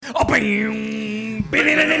Oh, bam, down,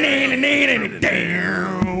 bam, down, bam,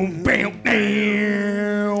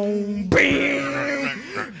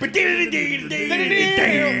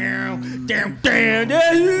 down, down,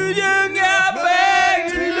 down. You got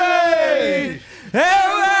back today.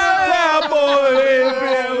 Hey, boy,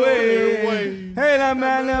 hey, that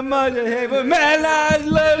man, that mother, hey, but man, I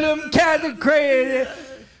love them cats are crazy.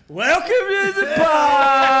 Welcome to the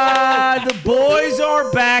pod. The boys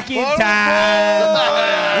are back in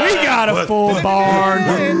town. We got a full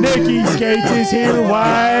barn. Nicky Skates is here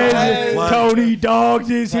wide. Tony Dogs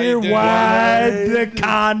is here wide. The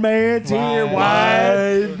con man's here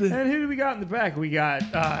wide. And who do we got in the back? We got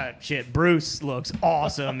Bruce looks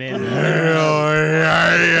awesome in there.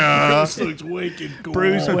 Bruce looks wicked cool.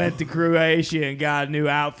 Bruce went to Croatia and got a new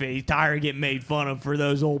outfit. He's tired of getting made fun of for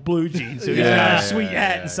those old blue jeans. So he's got a sweet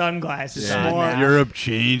hat and sunglasses on now. Europe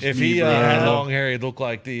changed. If he had long hair, he'd look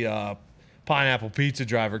like the pineapple pizza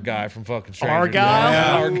driver guy from fucking Stranger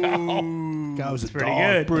Argyle. Argyle. Guy was a pretty dog.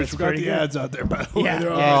 good. Bruce, That's we got pretty the good. ads out there, by the way.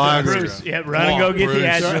 Yeah, Bruce. Yeah, run and go get the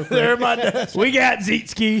ads real quick. They're my desk. We got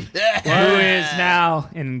Zitsky, who is now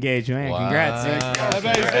in engagement. Man, congrats,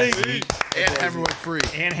 Zeke. And hemorrhoid free.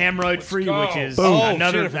 And hemorrhoid free, which is Oh,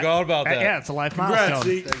 another. shit, I forgot about that. Yeah, it's a life Congrats,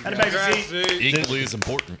 milestone. Zeke. Equally as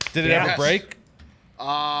important. Did it ever break?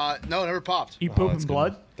 No, never popped. You pooping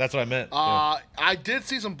blood? That's what I meant. I did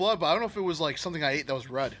see some blood, but I don't know if it was like something I ate that was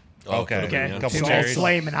red. Okay. Okay. Couple Too many cherries.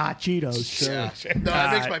 flaming hot Cheetos. Yeah. No,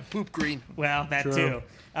 that makes my poop green. Well, that too.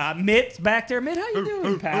 Mitt's back there. Mitt, how you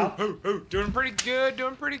doing, pal? Doing pretty good.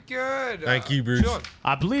 Thank you, Bruce. Chilling.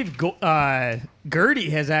 I believe Gertie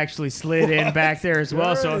has actually slid in back there as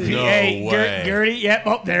well. So if you, No hey, way. Gertie, yep,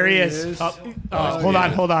 oh, there he is. Hold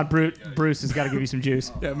on, Bruce has got to give you some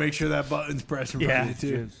juice. Yeah, make sure that button's pressed in Yeah. front of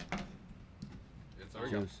you, too. There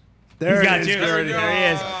we go. There He's got it is, juice. Gertie. There he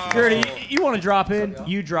is. Gertie, you want to drop in?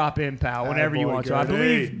 You drop in, pal, whenever you boy, want to. I Gertie.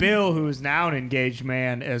 believe Bill, who is now an engaged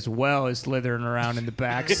man as well, is slithering around in the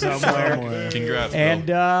back somewhere. Congrats, And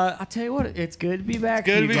I'll tell you what, it's good to be back.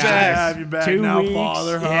 good for to you be guys. back. Have you back 2 now, weeks.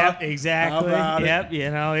 father, huh? Yep, exactly. How about it? Yep, you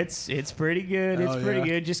know, it's pretty good. It's Hell pretty yeah.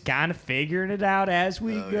 good. Just kind of figuring it out as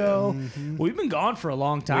we go. We've been gone for a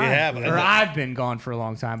long time. have. Or I've been gone for a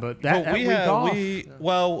long time, but that, But that week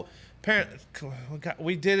off.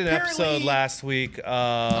 we did an episode last week,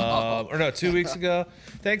 or no, 2 weeks ago.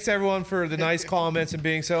 Thanks everyone for the nice comments and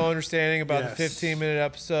being so understanding about the Yes. 15-minute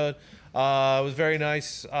episode. It was very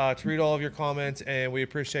nice to read all of your comments, and we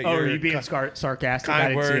appreciate Oh, your are you being sarcastic? I kind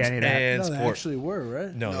didn't words see any of that. and No, they support. actually were,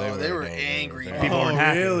 right? No, No, they were angry. People weren't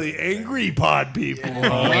happy. Really? Angry pod people.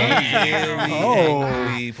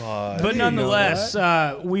 Angry pod. But nonetheless,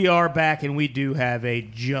 we are back, and we do have a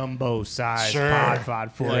jumbo-sized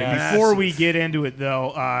pod for you. Yeah. Before Massive. we get into it, though,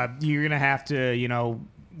 you're going to have to,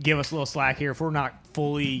 give us a little slack here if we're not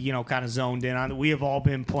fully, kind of zoned in on it. We have all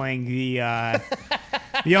been playing the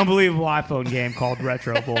unbelievable iPhone game called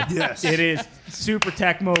Retro Bowl. Yes. It is Super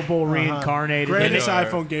Tecmo Bowl reincarnated. Greatest They are-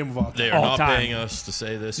 iPhone game of all time. They are All not time. paying us to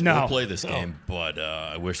say this No. or play this game, but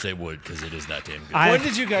I wish they would because it is that damn good. I- When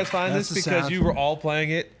did you guys find That's this? the Because sound. you were all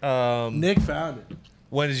playing it. Nick found it.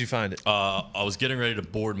 When did you find it? I was getting ready to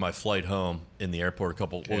board my flight home in the airport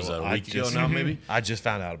a week ago now, maybe. I just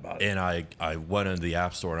found out about it. And I went into the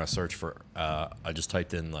App Store and I searched for, I just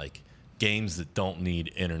typed in like games that don't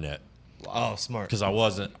need internet Oh, smart. because I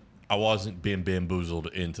wasn't being bamboozled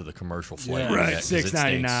into the commercial flight. Yeah. internet Right, 'cause it stinks.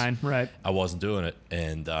 $6.99, right. I wasn't doing it,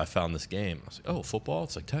 and I found this game. I was like, "Oh, football!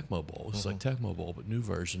 It's like Tecmo Bowl. It's like Tecmo Bowl, but new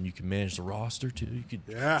version. You can manage the roster too. You could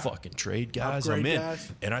fucking trade guys. Upgrade I'm in."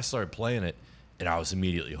 guys. And I started playing it, and I was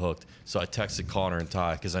immediately hooked. So I texted Connor and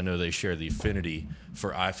Ty because I know they share the affinity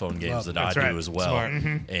for iPhone games that I That's do right. as well, Smart.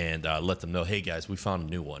 and let them know, "Hey guys, we found a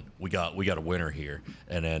new one. We got a winner here."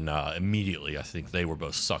 And then immediately, I think they were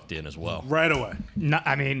both sucked in as well. Right away. No,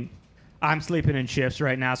 I mean, I'm sleeping in shifts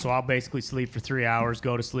right now, so I'll basically sleep for 3 hours,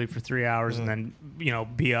 go to sleep for 3 hours, and then,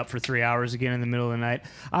 be up for 3 hours again in the middle of the night.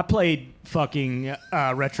 I played fucking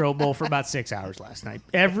Retro Bowl for about 6 hours last night.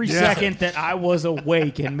 Every second that I was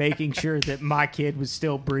awake and making sure that my kid was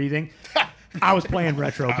still breathing, I was playing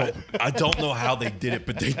Retro Bowl. I don't know how they did it,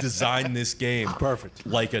 but they designed this game Perfect.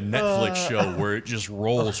 like a Netflix show where it just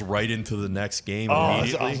rolls right into the next game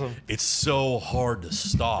immediately. that's awesome. It's so hard to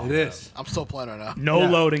stop. It is. I'm still playing right now. No Yeah.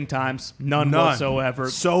 loading times, none whatsoever.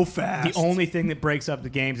 So fast. The only thing that breaks up the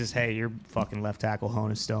games is, hey, your fucking left tackle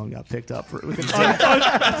Honus Stone got picked up with an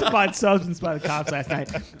unspecified substance by the cops last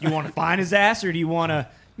night. You want to find his ass, or do you want to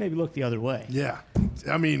maybe look the other way? Yeah.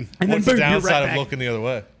 I mean, And What's then the boom, you're downside right of back. looking the other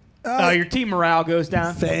way? Your team morale goes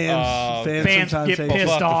down. Fans sometimes get say,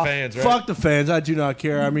 pissed fuck off. the fans, right? Fuck the fans. I do not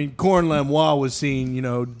care. I mean, Corn Lenoir was seen,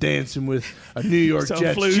 dancing with a New York So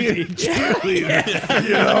Jets floozy. cheerleader.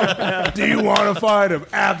 Do you want to fight him?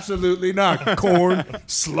 Absolutely not. Corn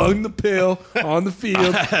slung the pill on the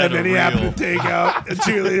field, and then he happened to take out a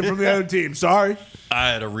cheerleader from the other team. Sorry.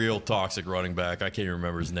 I had a real toxic running back. I can't even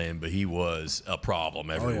remember his name, but he was a problem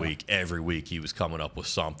every week. Every week he was coming up with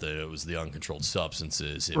something. It was the uncontrolled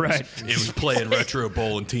substances. It was playing retro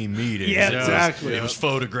bowl and team meetings. Yeah, exactly. It was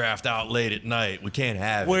photographed out late at night. We can't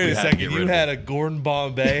have it. Wait We a had to second. get You rid of had it. a Gordon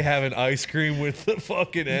Bombay having ice cream with the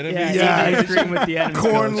fucking enemy? Yeah. Ice cream with the enemy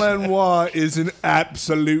Corn coach. Lenoir is an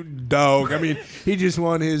absolute dog. I mean, he just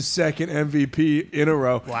won his second MVP in a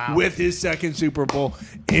row with his second Super Bowl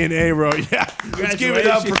in a row. Yeah, let's give it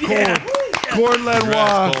up for Corn. Yeah. Corn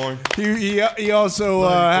Lenoir. Congrats, Corn. He also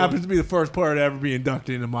happens to be the first player to ever be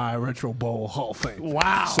inducted into my Retro Bowl Hall of Fame.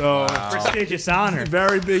 Wow. So Prestigious honor.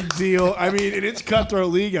 very big deal. I mean, and it's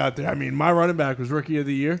cutthroat league out there. I mean, my running back was Rookie of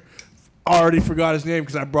the Year. Already forgot his name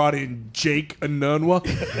because I brought in Jake Anunwa.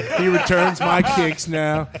 He returns my kicks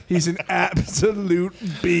now. He's an absolute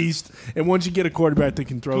beast. And once you get a quarterback that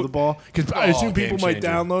can throw the ball, because I assume people game might changer.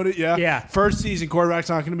 download it. Yeah. Yeah. First season, quarterback's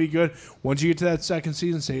not going to be good. Once you get to that second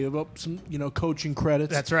season, save up some, coaching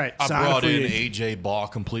credits. That's right. I Sign a brought free in agent. AJ Ball,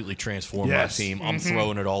 completely transformed Yes. my team. I'm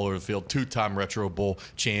throwing it all over the field. 2-time Retro Bowl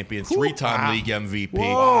champion, 3-time Wow. league MVP.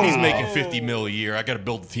 Whoa. He's making $50 million a year. I got to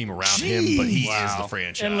build the team around him, but he is the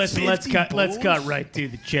franchise. And listen, let's cut right to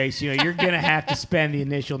the chase. You're gonna have to spend the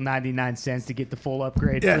initial 99 cents to get the full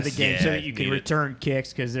upgrade for the Yes. game, Yeah, so that you can need it. return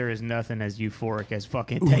kicks. Because there is nothing as euphoric as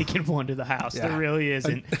fucking taking one to the house. Yeah. There really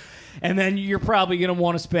isn't. And then you're probably gonna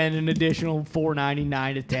want to spend an additional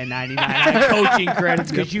 $4.99 to $10.99 on coaching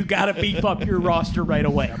credits because you got to beef up your roster right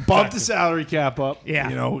away. Bump the salary cap up. Yeah.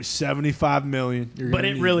 $75 million. You're But gonna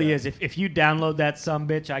it need really that. is. If you download that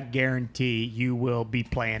sumbitch, I guarantee you will be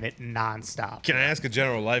playing it nonstop. Can I ask a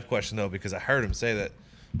general life question, though? Because I heard him say that.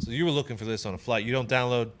 So you were looking for this on a flight. You don't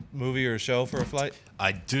download movie or a show for a flight?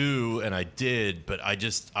 I do, and I did, but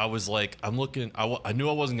I was like, I'm looking. I knew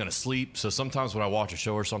I wasn't going to sleep, so sometimes when I watch a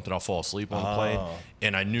show or something, I'll fall asleep on the plane.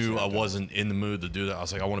 And I knew I wasn't in the mood to do that. I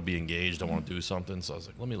was like, I want to be engaged. I want to do something. So I was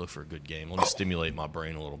like, let me look for a good game. Let me stimulate my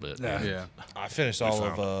brain a little bit. Yeah. I finished all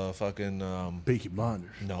of fucking Peaky Blinders.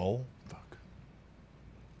 no,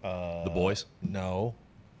 The boys. no,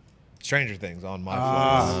 Stranger Things on my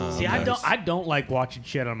phone. See, I don't like watching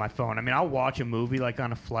shit on my phone. I mean, I'll watch a movie like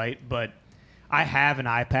on a flight, but I have an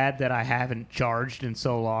iPad that I haven't charged in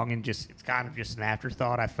so long, and it's kind of just an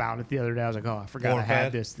afterthought. I found it the other day. I was like, oh, I forgot Porn I had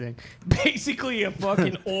pad? this thing. Basically, a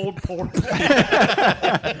fucking old porn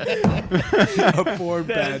pad A poor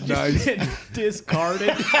bad that's just night. been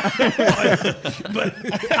discarded. but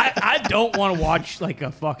I don't want to watch like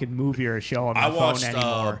a fucking movie or a show on my I phone watched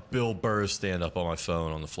anymore. Bill Burr's stand up on my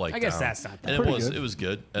phone on the flight. I guess down. that's not that And bad. it was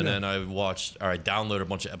good. And then I downloaded a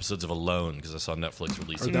bunch of episodes of Alone because I saw Netflix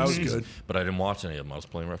releasing that was season, good. but I didn't watch any of them. I was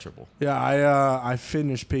playing Retro Bowl. Yeah, I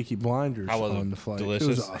finished Peaky Blinders How was it? on the flight. It Delicious?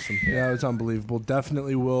 was awesome. Yeah, it was unbelievable.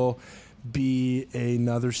 Definitely will be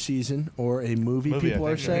another season or a movie Movie, people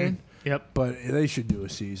I are think. saying. Yep. But they should do a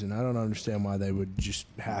season. I don't understand why they would just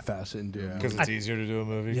half-ass it and do it. Because it's easier to do a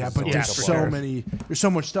movie. Yeah, 'cause but it's there's only a couple so hours. many. There's so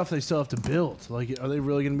much stuff they still have to build. Like, are they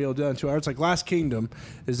really going to be able to do that in 2 hours? Like, Last Kingdom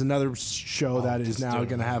is another show that is now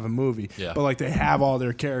going to have a movie. Yeah. But like, they have all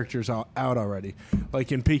their characters out already.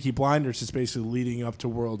 Like in Peaky Blinders, it's basically leading up to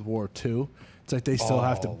World War II. It's like they still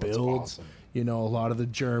have to Oh, that's build. awesome. A lot of the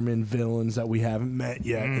German villains that we haven't met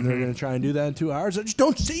yet, and they're going to try and do that in 2 hours. I just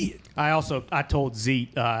don't see it. I told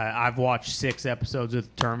Zeke I've watched 6 episodes of the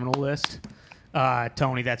Terminal List.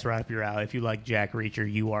 Tony, that's right up your alley. If you like Jack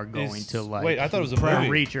Reacher, you are going to like. Wait, I thought it was a movie.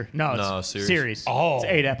 Reacher. No, No, it's series. series. Oh. It's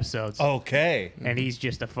 8 episodes. Okay. And he's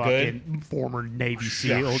just a fucking former Navy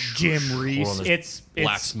SEAL, Jim Hold on, Reese. there's It's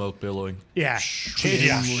black smoke billowing. yeah,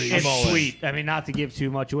 Yeah, it's I'm all in. sweet. I mean, not to give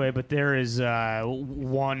too much away, but there is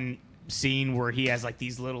one scene where he has like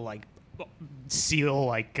these little like SEAL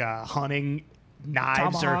like hunting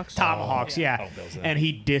knives Tomahawks? or tomahawks, yeah. Oh, Bill's in. And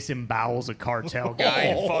he disembowels a cartel guy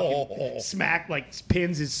and fucking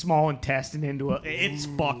pins his small intestine into a. It's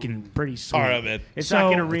fucking pretty sweet. All right, man. It's So-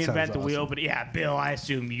 not going to That reinvent sounds the wheel, but yeah, Bill, I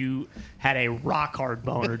assume you had a rock hard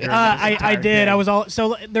boner during this I entire did. thing. I was all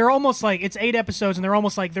so they're almost like it's 8 episodes and they're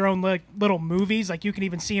almost like their own like little movies. Like you can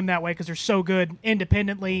even see them that way because they're so good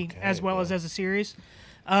independently as well as a series.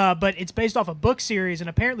 but it's based off a book series, and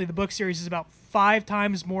apparently the book series is about 5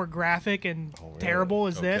 times more graphic and terrible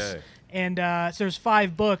as this. Okay. And so there's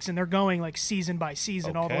 5 books, and they're going like season by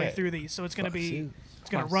season all the way Okay. through these. So it's going to be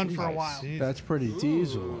going to run for a while. That's pretty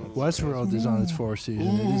diesel. Westworld is on its 4th season.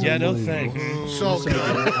 It is Yeah, no unbelievable. thanks. So good.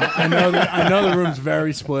 I know the room's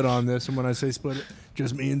very split on this, and when I say split,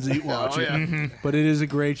 just me and Zeke watch it. yeah. But it is a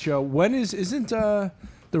great show. When isn't the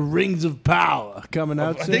Rings of Power coming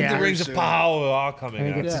out I soon? think the Rings of soon. Power are coming I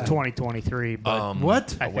think out. it's Yeah. 2023, but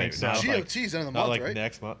What? I think wait, so. no. GOT's end of the Not month, like right?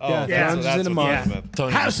 next month. Yeah, Oh, Thrones so is that's in a what month. you meant.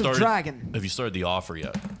 Tony, House of Dragon. Have you started The Offer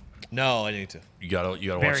yet? No, I need to. You gotta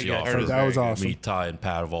Very watch The good. Offer. That was awesome. Me, Ty, and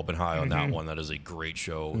Pat have all been high on that one. That is a great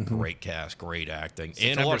show, great cast, great acting,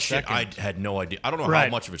 and a lot of shit I had no idea. I don't know how Right.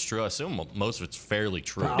 much of it's true. I assume most of it's fairly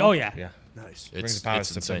true. Oh yeah. Yeah. Nice. Rings It's, of Power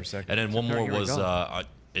it's is insane. September 2nd. And then one more here we was, go.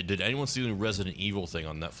 did anyone see the Resident Evil thing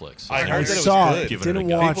on Netflix? I heard that it was saw good. it. Giving it a Didn't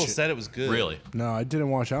go. watch People it. said it was good. Really? No, I didn't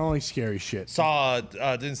watch it. I don't like scary shit.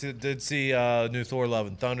 Did see new Thor: Love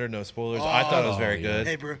and Thunder. No spoilers. I thought it was very good.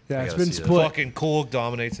 Hey, bro. Yeah, I it's gotta been see that. split. Fucking cool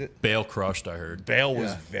dominates it. Bale crushed, I heard. Bale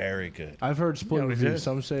was very good. I've heard split Yeah, we reviews. did.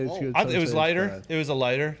 Some say it's good. It some say was it's lighter. bad. It was a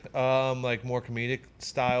lighter, like more comedic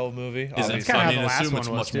style movie. Is obviously. it, kinda I how mean, the last assume one it's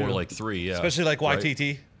was, much more too. like 3, yeah. Especially like Right?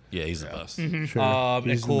 YTT. Yeah, he's the best. Sure. And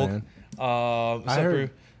He's the cool. man. What's up, heard- Brew?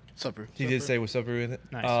 What's up, bro? He did say what's up, Brew in it.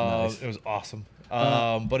 Nice. It was awesome.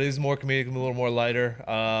 But it is more comedic and a little more lighter.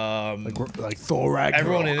 Like Thor Ragnarok.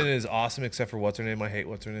 Everyone in it is awesome except for what's her name. I hate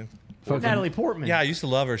what's her name. Natalie Portman. Yeah, I used to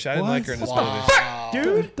love her. I didn't like her in this movie.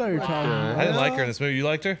 Dude, I thought you were talking I didn't like her in this movie. You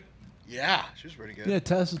liked her? Yeah, she was pretty good. Yeah,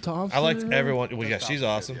 Tessa Thompson. I liked in it? everyone. Well, yeah, she's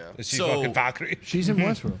awesome. Yeah. Is she So- fucking Valkyrie? She's in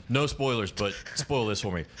Westworld. No spoilers, but spoil this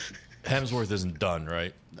for me. Hemsworth isn't done,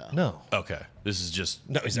 right? No. Okay. This is just.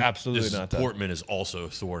 No, he's absolutely This is, not done. Portman is also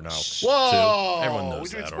Thor now. Whoa! Too. Everyone We knows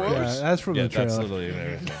doing that spoilers? already. Yeah, that's from Yeah, the trailer. that's literally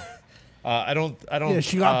everything. I don't. Yeah,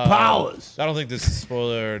 she got powers. I don't think this is a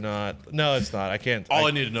spoiler or not. No, it's not. I can't. All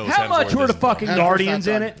I need to know is How much Hemsworth were the isn't fucking Hemsworth's Guardians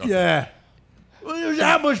not in done. it? Yeah. Well, there's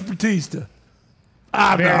that much Batista.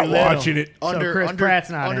 I'm Very not little. watching it. So Under- Chris under- Pratt's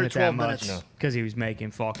not under in it that 12 much minutes. because he was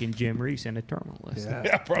making fucking Jim Reese in Eternal. Yeah.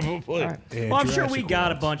 Yeah, probably. All right. Yeah, Well, I'm sure we Jurassic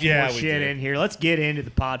got a World. bunch Yeah, more we shit did. in here. Let's get into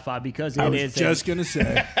the Pod 5 because I it was is just going to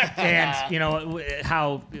say. and you know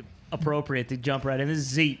how appropriate to jump right in. This is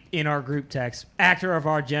Zeke in our group text, actor of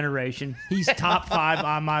our generation. He's top 5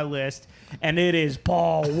 on my list, and it is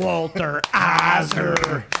Paul Walter Eisner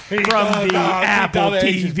from the Apple dumb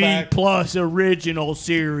Asians TV back. Plus original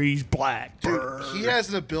series Blackbird. Dude, he has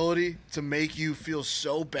an ability to make you feel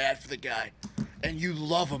so bad for the guy, and you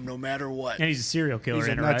love him no matter what. And he's a serial killer He's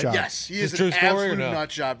a in it, nut right? job. Yes, he Is is it an true story or absolute no? nut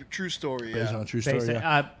job. True story. Based Yeah. on a true story. Basically,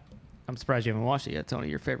 Yeah. I'm surprised you haven't watched it yet, Tony.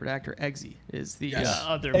 Your favorite actor, Eggsy, is the Yes.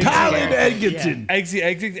 other. Colin Yeah. Edgerton.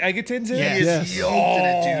 Egerton's in Yeah. it? He is Yes. yoked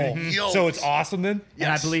in it, dude. Yoked. So it's awesome then? Yes.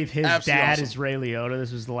 And I believe his Absolutely dad awesome. is Ray Liotta.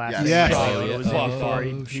 This was the last Yes. thing Yes. Ray Oh, Liotta yeah. was in Oh, before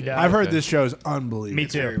oh, he died. I've heard Okay. this show is unbelievable. Me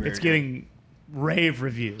too. very, very It's getting rave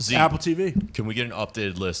reviews. Zeke, Apple TV. can we get an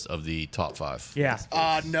updated list of the top 5? Yeah.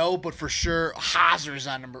 No, but for sure, Hazard's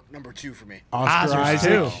on number 2 for me. Oscar Oscars, Isaac.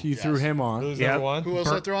 too. You threw him on. Who's Yep. number one? Who else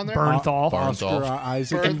did I throw on there? Bernthal. Barnes. Oscar Bernthal.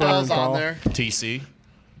 Isaac and Bernthal's on Bernthal. there. TC.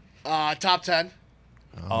 Top 10.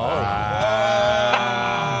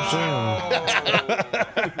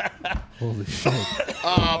 Holy shit.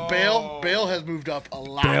 Bale has moved up a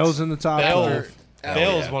lot. Bale's in the top Bale. 5.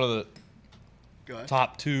 Bale's one of the Go ahead.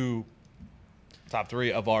 top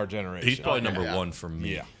 3 of our generation. He's probably Okay, number yeah. 1 for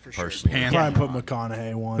me, Yeah, for sure. personally. Panther. Probably put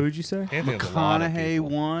McConaughey one. Who'd you say? Anthony has a lot of McConaughey people.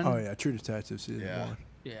 one. Oh, yeah. True Detective season Yeah. 1.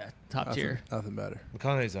 Yeah, top Nothing, tier. nothing better.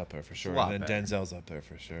 McConaughey's up there for sure. a lot And then better. Denzel's up there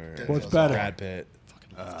for sure. What's Denzel's better? Brad Pitt.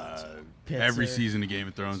 Every season of Game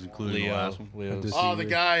of Thrones, including the last one. Leo's. Oh, the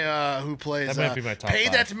guy who plays. That might be my top Pay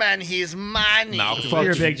 5. that man his money. Malcolm.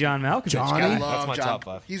 You're a big John Malkovich Johnny? I guy. love That's my John. top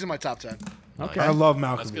 5. He's in my top 10. Okay. I love That's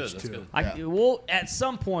Malcolm good. That's too. good. Well, at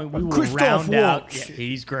some point we will Christoph round out. Waltz. Yeah,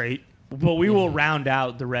 he's great. But we will round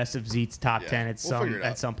out the rest of Zeet's top Yeah, 10 we'll figure it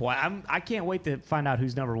at out. some point. I can't wait to find out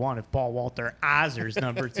who's number 1 if Paul Walter Eisner's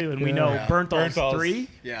number 2. And we know Yeah. Bernthal's Bernthal. 3.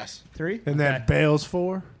 Yes. 3? And then Bale's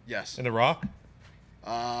 4. Yes. And The Rock?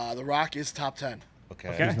 The Rock is top 10. Okay.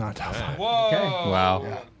 Okay. He's not top 5.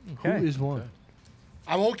 Wow. Okay. Who is 1?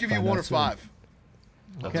 I won't give you Find 1 out or soon. 5.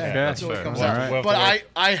 That's Okay. fair. That's That's what it fair. comes We'll down have to. to- But we'll have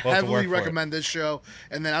I to heavily work for it. recommend this show.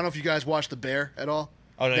 And then I don't know if you guys watch The Bear at all.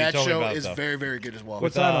 Oh, no, you That told me show about it, is though. very, very good as well.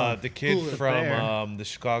 With that on? the kid Hulu. from Bear. the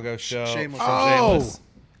Chicago show. Shameless. from Oh! Shameless.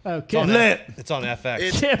 Okay. on Lit. It's on FX.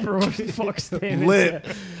 It's- Tipper, what the fuck's name? Lit.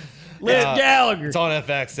 Lit Uh, Gallagher. It's on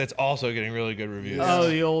FX. That's also getting really good reviews. Oh,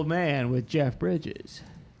 the old man with Jeff Bridges.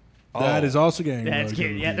 That is also getting That's really good.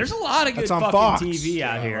 good Yeah, reviews. there's a lot of good That's on fucking Fox. TV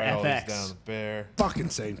out here. Write all these FX. down. Bear. Fucking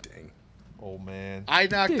same thing. Oh man. I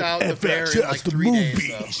knocked out the bear in like the 3 days,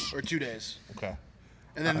 movies. though, or 2 days. Okay.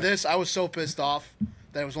 And then this, I was so pissed off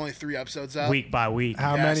that it was only 3 episodes out. Week by week.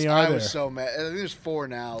 How Yes, many are I there? was so mad. I think there's 4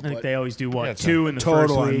 now. I think But they always do what Yeah, it's 2 in the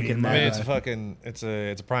total, first I week, mean, and I mean, then it's a fucking, it's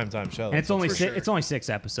a primetime show. and it's only for sure. it's only 6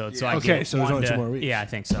 episodes. So I Okay, get so there's one only to, 2 more weeks. Yeah, I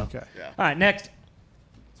think so. Okay. Yeah. All right, next.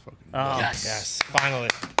 Oh, yes. Finally.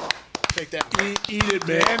 Take that. Eat it,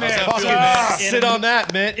 man. Sit on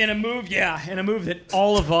that, Mitt. in a move that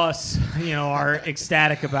all of us, are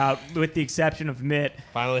ecstatic about, with the exception of Mitt.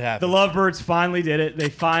 Finally The happened. Lovebirds finally did it. They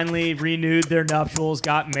finally renewed their nuptials,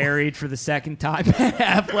 got married for the second time. Ben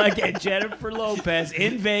Affleck and Jennifer Lopez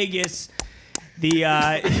in Vegas. The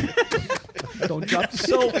don't drop the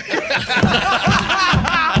soap.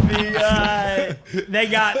 They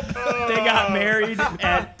got married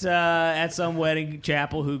at some wedding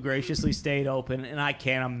chapel who graciously stayed open, and I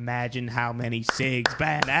can't imagine how many cigs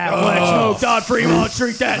Ben Affleck smoked on Fremont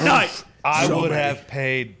Street that night. I So would many. have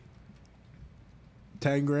paid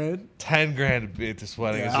 10 grand? 10 grand to be at this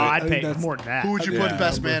wedding. Yeah. Oh, I'd I think pay that's- more than that. Who would you Yeah. put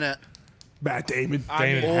best man at? Matt Damon.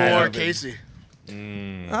 Damon had Or to be. Casey?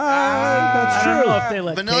 That's I don't know true. if they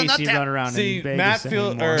let Vanilla Casey nut run around See, in Vegas Matt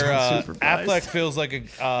feels anymore, unsupervised. Affleck feels like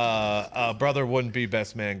a brother wouldn't be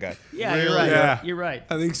best man guy. Yeah, you're Really? right. Yeah. You're right.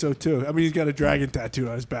 I think so too. I mean, he's got a dragon tattoo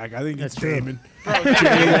on his back. I think That's it's true. Damon. They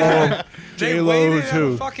J-Lo waited at a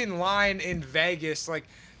too. fucking line in Vegas. Like,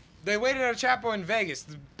 they waited at a chapel in Vegas.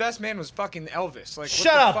 The best man was fucking Elvis. Like,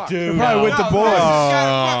 Shut what up, the fuck? dude. Probably with the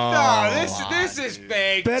No, boys. this is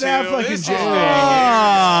fake. Ben too. Affleck This and is J-Lo.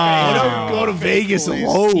 fake. They don't go to Vegas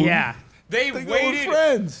alone. Yeah. They They go with waited.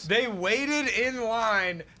 friends. They waited in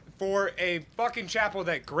line for a fucking chapel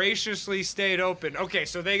that graciously stayed open. Okay,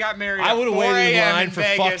 so they got married. I at would have 4 waited in a.m. line for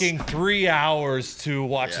Vegas. fucking 3 hours to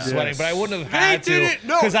watch this Yes. wedding, but I wouldn't have had to didn't-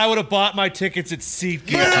 no. because I would have bought my tickets at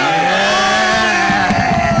SeatGeek.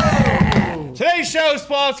 Today's show is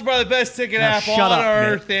sponsored by the best ticket Now app shut on up,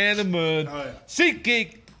 earth Nick. and the moon.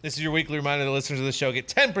 SeatGeek. This is your weekly reminder that listeners of the show get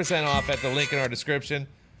 10% off at the link in our description.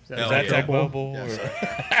 Is that Tech Mobile?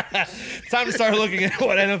 It's time to start looking at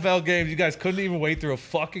what NFL games. You guys couldn't even wait through a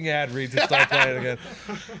fucking ad read to start playing again.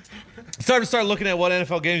 It's time to start looking at what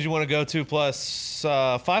NFL games you want to go to. Plus,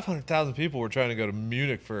 500,000 people were trying to go to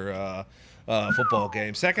Munich for football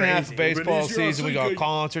game. Second half of baseball season, we got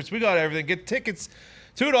concerts, we got everything. Get tickets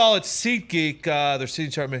to it all at SeatGeek. Their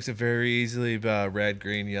seating chart makes it very easily red,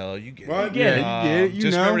 green, yellow. You get it. get it.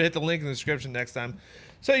 Just remember to hit the link in the description next time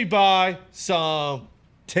so you buy some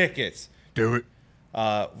tickets. Do it.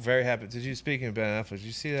 Very happy. Speaking of Ben Affleck, did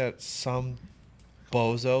you see that some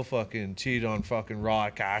bozo fucking cheated on fucking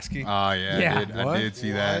Rod Koski? Oh, yeah. Yeah. I did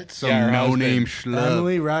see that. What? Some Yeah, her no-name husband. schlub.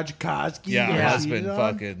 Emily Ratajkowski. yeah, her Yeah. husband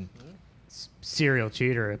fucking. Serial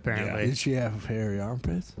cheater, apparently. Did she have hairy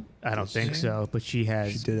armpits? I don't think so, but she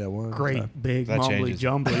has She did that one great time. big That mumbly changes.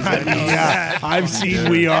 jumblies. Yeah, I've seen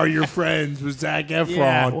We Are Your Friends with Zac Efron.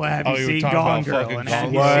 Yeah, well, have Oh, you you were seen talking Gone about Girl? fucking And have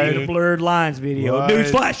Gone you Girl. seen the Blurred Lines video? What?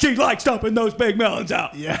 Newsflash, she likes dumping those big melons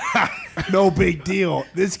out. Yeah, no big deal.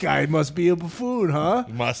 This guy must be a buffoon, huh?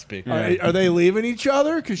 Must be. Are they leaving each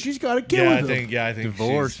other? Because she's got a kid Yeah, I with him. think. Yeah, I think.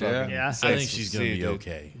 Divorced, she's fucking- Yeah. I think she's gonna See, be dude.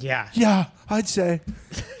 okay. Yeah. Yeah, I'd say.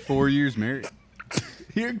 4 years married.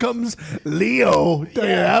 Here comes Leo. Tell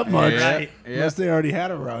you that much. Yeah. Right. Unless they already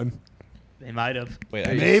had a run. They might have. Wait,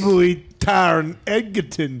 I Maybe Taron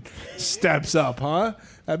Egerton steps up, huh?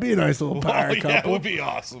 That'd be a nice little power Oh, yeah, it couple. would be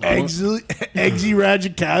awesome. Eggsy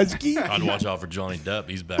Rajakowski. I'd watch out for Johnny Depp.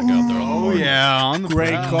 He's back out there on the Oh, market. yeah. On the Great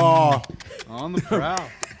prowl. call. On the prowl.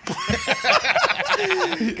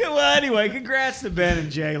 Well, anyway, congrats to Ben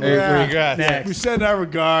and J-Lo. Yeah. Congrats. We Next. send our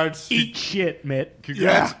regards. Eat shit, Mitt.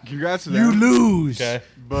 Congrats. Yeah. Congrats to You them. lose. Okay.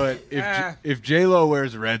 But if J-Lo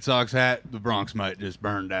wears a Red Sox hat, the Bronx might just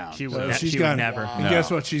burn down. She So- would, She's she gonna would never. And guess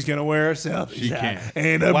what? She's gonna wear herself. She can't.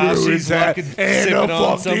 And a Wow, Bruins she's hat. fucking And sipping a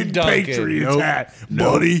on some fucking Dunkin'. Patriots Nope. hat,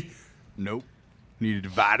 Nope. buddy. Nope. Need a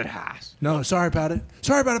divided house. No, sorry about it.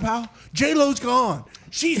 Sorry about it, pal. J-Lo's gone.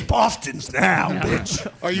 She's Boston's now, bitch.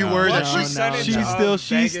 Are you worried that No, she's no, Percentage no. of She's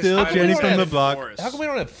Vegas still highway Jenny from the block. forest. How come we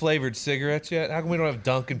don't have flavored cigarettes yet? How come we don't have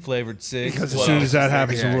Dunkin' flavored cigs? Because as Well, soon as that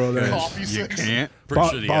happens, the world ends. coffee You six? can't. Pretty Bo-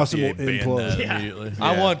 sure the Boston FDA will banned implode. that Yeah. immediately.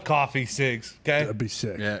 I Yeah. want coffee cigs. Okay. That'd be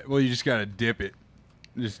sick. Yeah. Well, you just gotta dip it.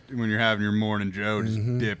 Just when you're having your morning Joe, just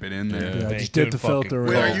dip it in there. Yeah, They just do dip the fucking filter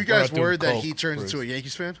Wait, in. are Coke. you We're guys not doing worried that Coke, he turns Bruce. into a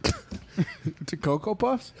Yankees fan? To Cocoa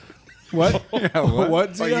Puffs? What? What?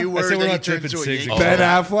 Are Zia? you I worried said we're that he not turns tipping into a cigs. Yankees Ben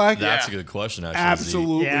fan? Affleck? That's Yeah. a good question, actually.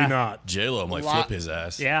 Absolutely Yeah. not. J-Lo might Lot- flip his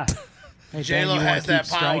ass. Yeah. Hey, J-Lo Ben, you want has to keep that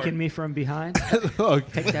power. striking me from behind? Look,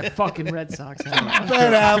 Take that fucking Red Sox hat.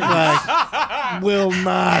 Ben Affleck will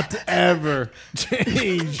not ever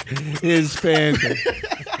change his fandom.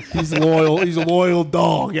 He's loyal. He's a loyal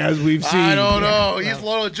dog, as we've seen. I don't know. He's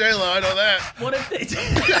loyal to J-Lo. I know that. What if they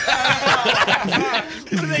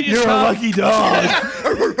You're a lucky dog.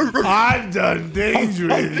 I've done things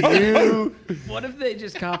with you. What if they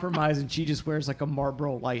just compromise and she just wears like a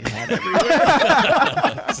Marlboro Light hat everywhere?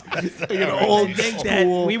 Like an old Think that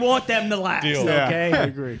school. we want them to last, Deal. Yeah, okay? I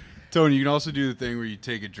agree. Tony, you can also do the thing where you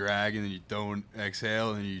take a drag and then you don't exhale,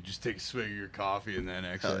 and then you just take a swig of your coffee and then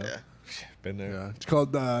exhale. Hell yeah. Been there. Yeah, it's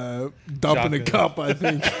called dumping a Shotgun. cup, I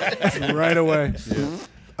think. Right away.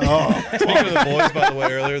 Oh, Speaking of the boys, by the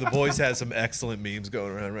way, earlier, the boys had some excellent memes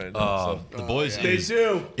going around right now. The boys they is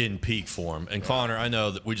do. in peak form. And Connor, I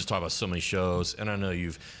know that we just talk about so many shows, and I know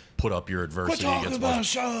you've put up your adversity against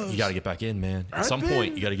shows. You got to get back in, man. At some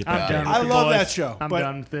point, you got to get I'm back done in. with I the love boys. that show, I'm but-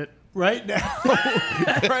 done with it. Right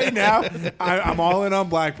now, I'm all in on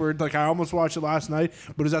Blackbird. Like I almost watched it last night,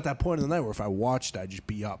 but it was at that point in the night where if I watched, I'd just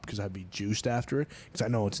be up because I'd be juiced after it because I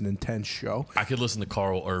know it's an intense show. I could listen to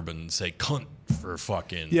Carl Urban say cunt for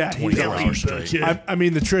fucking Yeah, he's 24 hours straight. I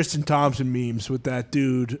mean the Tristan Thompson memes with that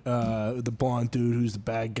dude, the blonde dude who's the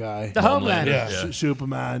bad guy, The Homelander. Yeah.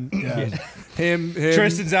 Superman. Yeah. him.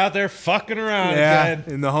 Tristan's out there fucking around Yeah,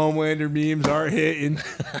 again. and the Homelander memes are hitting.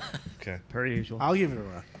 Okay. Per usual. I'll give it a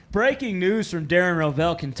run. Breaking news from Darren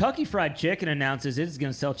Rovell. Kentucky Fried Chicken announces it is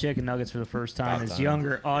going to sell chicken nuggets for the first time as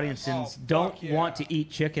younger audiences don't want to eat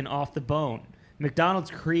chicken off the bone.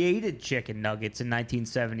 McDonald's created chicken nuggets in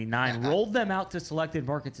 1979, rolled them out to selected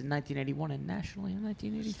markets in 1981, and nationally in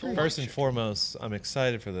 1983. First and foremost, I'm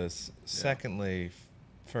excited for this. Secondly,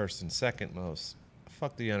 first and second most,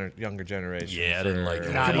 fuck the younger generation. Yeah, I didn't like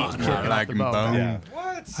it. Not Come eating on. chicken I off like the him bone. bone. Yeah.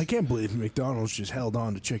 I can't believe McDonald's just held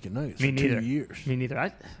on to chicken nuggets Me for neither. 2 years. Me neither.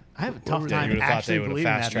 I have a tough Yeah, time you would have thought actually they would have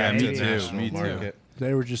believing fast that. tracked but it to the maybe- national Me too. market.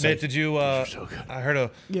 They were just Nate, like, did you? so good. I heard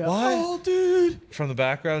a Yeah. what Oh, dude. from the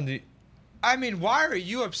background. I mean, why are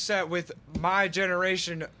you upset with my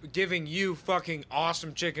generation giving you fucking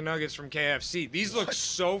awesome chicken nuggets from KFC? These look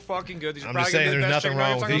so fucking good. These are I'm probably just saying, gonna be there's the best nothing chicken wrong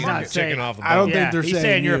nuggets with on the eating market. Not saying- chicken off the I don't bone. think they're he's saying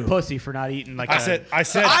saying you're you. a pussy for not eating like I a said.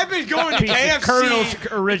 I've been going to piece of KFC. Colonel's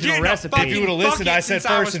original getting a recipe. fucking If you would've listened, bucket I said since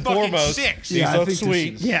I was first and fucking foremost. 6. These I look think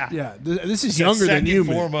sweet. This is, Yeah. yeah. This is younger than Second you,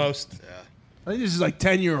 man. foremost. I think this is like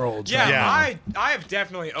 10-year-olds. Yeah, Yeah. I have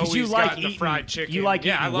definitely Because always you like gotten eating the fried chicken. You like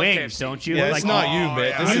yeah, I eating love wings, KFC. don't you? Yeah, like, it's not you, Oh, man.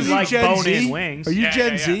 yeah. This Are is you like Gen bone-in Z? wings. Are you Yeah,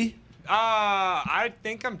 Gen yeah, Z? I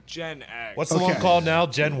think I'm Gen X. what's the one Okay. called now?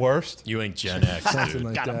 Gen Worst. You ain't Gen X, Something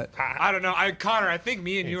dude. like that. I don't know. Connor, I think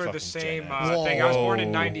me and you are the fucking same Gen X. thing. I was born in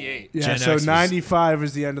Whoa. '98. Yeah, Gen so X was- 95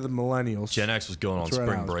 is the end of the millennials. Gen X was going on That's right, I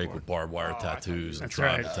spring was break born. with barbed wire tattoos and That's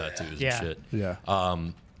tribal right. tattoos Yeah. and shit. Yeah.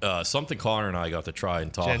 Something Connor and I got to try in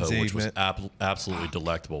Gen Tahoe, Z, which was man. absolutely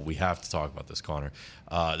delectable. We have to talk about this, Connor.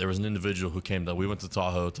 There was an individual who came down. We went to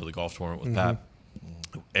Tahoe to the golf tournament with Pat.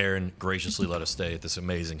 Aaron graciously let us stay at this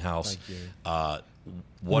amazing house.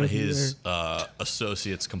 One of his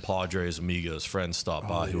associates, compadres, amigos, friends stopped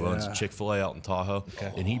by who owns yeah. a Chick-fil-A out in Tahoe,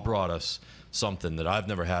 and he brought us something that I've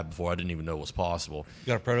never had before. I didn't even know was possible. You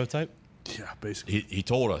got a prototype? Yeah, basically. He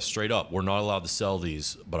told us straight up, we're not allowed to sell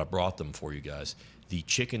these, but I brought them for you guys. The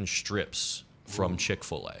chicken strips from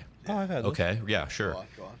Chick-fil-A. Oh, I've had those. Okay, yeah, sure.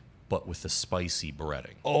 Go on. But with the spicy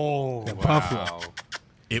breading. Oh, Wow.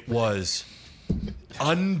 It was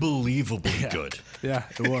unbelievably good. Yeah,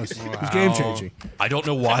 it was. It was game changing I don't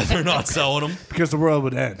know why they're not selling them. because the world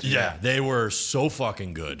would end. Yeah, they were so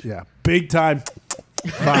fucking good. Yeah, big time.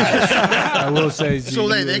 Vibes. I will say. Z, So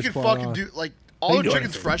you they were could spot fucking on. do like all the do chicken's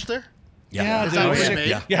anything. fresh there. Yeah, Is that what they yeah. made?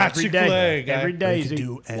 yeah. Yeah, Every Chick-fil-A, day. guy. Every They day. could dude.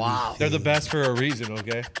 do anything. Wow. They're the best for a reason,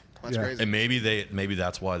 okay? That's Yeah. crazy. And maybe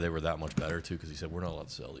that's why they were that much better too, because he said we're not allowed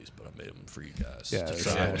to sell these, but I made them for you guys. Yeah, to it's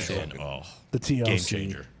try so it." sure. And, oh, The TLC. game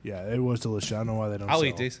changer. Yeah, it was delicious. I don't know why they don't. I'll sell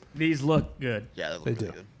eat these. These look good. Yeah, they look They really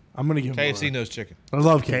do. good. I'm gonna give them KFC a knows chicken. I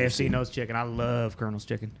love KFC KFC. knows chicken. I love Colonel's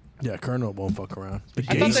chicken. Yeah, Colonel won't fuck around. I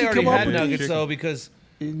thought they already had nuggets though, because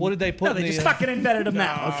what did they put No, in they the? just fucking invented them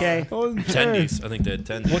now. Okay. Tendies. I think they had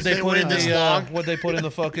tendies. What they They put in went this the? long? What they put in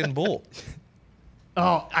the fucking bowl?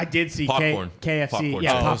 Oh, I did see Popcorn. KFC. Popcorn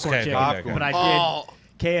Yeah, chicken. popcorn Okay, chicken. popcorn. But I Oh.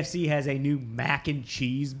 did. KFC has a new mac and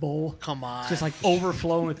cheese bowl. Come on. It's just like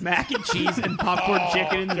overflowing with mac and cheese and popcorn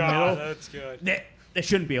chicken in the middle. That's good. They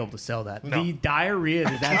shouldn't be able to sell that. No. The diarrhea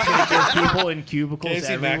that's going to give people in cubicles KFC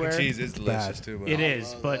everywhere. mac and cheese is delicious Bad. too. Man. It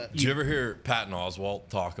is, but Did you ever hear Patton Oswalt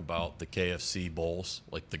talk about the KFC bowls,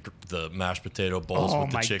 like the mashed potato bowls oh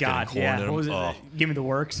with the my chicken god, and corn yeah. in What was them? it? Give me the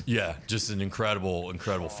works. Yeah, just an incredible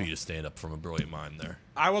feat of stand up from a brilliant mind there.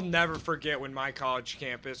 I will never forget when my college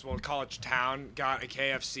campus, college town, got a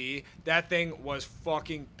KFC. That thing was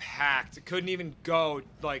fucking packed. It couldn't even go,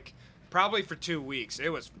 probably for 2 weeks. It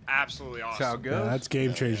was absolutely awesome. That's how it goes. Yeah, that's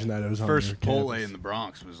game changing. That it was on First your Chipotle campus. in the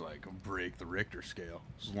Bronx was like a break the Richter scale.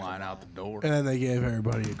 Just line out the door. And then they gave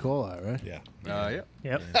everybody a cola, right? Yeah. Yeah.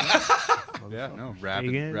 Yep. Yeah, no,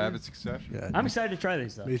 good? rapid succession. Yeah. I'm excited to try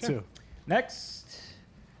these though. Me too. Next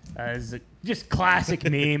is just classic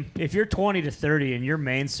meme. If you're 20 to 30 and your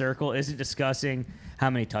main circle isn't discussing how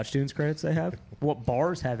many touchtunes credits they have, what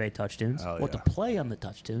bars have a touchtunes, Oh, what to yeah. play on the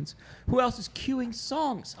touchtunes, who else is queuing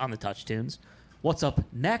songs on the touchtunes, what's up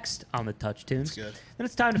next on the touchtunes, good. then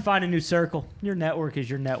it's time to find a new circle. Your network is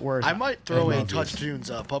your net worth. I might throw in love this. Touch Tunes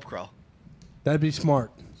pub crawl. That'd be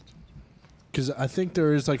smart. Because I think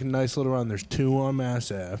there is like a nice little run. There's 2 on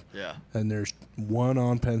Mass Ave, Yeah. and there's 1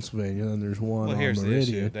 on Pennsylvania, and there's 1 Well, on here's the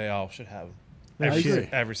issue. Meridian. They all should have them. I agree.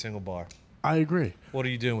 Every single bar. I agree. What are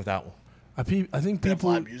you doing without one? I think They have people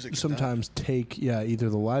live music sometimes take either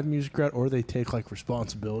the live music route or they take like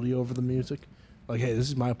responsibility over the music. Like, hey, this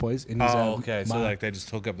is my place. And he's Oh, at okay. So my- they just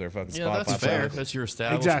hook up their fucking Yeah, Spotify. that's fair. playlist. That's your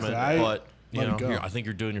establishment. Exactly. I But let it go. I think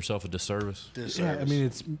you're doing yourself a disservice. yeah, I mean,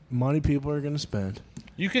 it's money people are going to spend.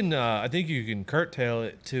 You can. I think you can curtail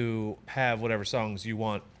it to have whatever songs you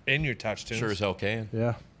want in your touch tunes. Sure as hell can.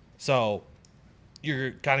 Yeah. So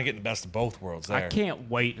you're kind of getting the best of both worlds there. I can't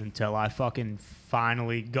wait until I fucking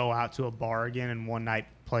finally go out to a bar again and one night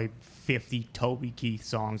play 50 Toby Keith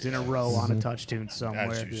songs in a row on a touch tune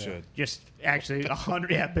somewhere. As you should. Just actually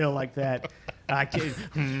 100, yeah, Bill, like that. I can.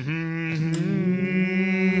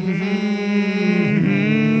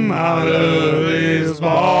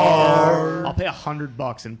 I'll pay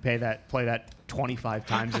 $100 and play that 25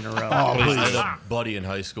 times in a row. I had a buddy in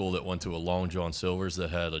high school that went to a Long John Silver's that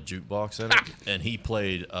had a jukebox in it, and he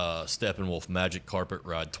played Steppenwolf Magic Carpet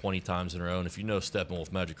Ride 20 times in a row. And if you know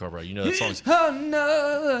Steppenwolf Magic Carpet Ride, you know that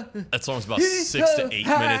song's about 6 to 8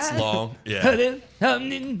 minutes long. Yeah.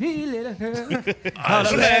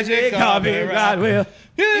 Magic carpet ride. Well,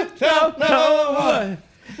 you don't know what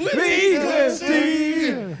we will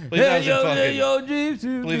see. believe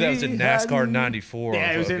that was in NASCAR '94.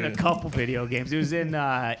 Yeah, it was in a couple video games. It was in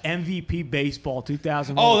MVP Baseball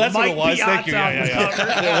 2001. Oh, that's Mike what it was. Thank you. Piazza on the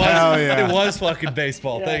cover. Hell yeah. It was fucking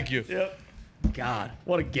baseball. Thank you. Yep. God,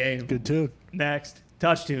 what a game. Good tune. Next.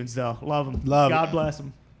 Touch tunes, though. Love them. Love God it. bless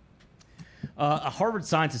them. A Harvard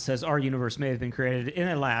scientist says our universe may have been created in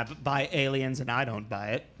a lab by aliens, and I don't buy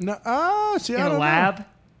it. No, see, In I a don't lab? know.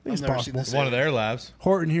 It's I've never possible. seen this. One of their labs.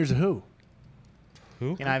 Horton Hears a Who.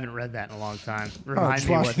 And I haven't read that in a long time. Oh, Remind just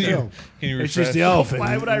me watch what the film. Can you It's refresh? just the elephant.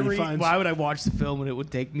 Why would I and he read? finds- Why would I watch the film when it would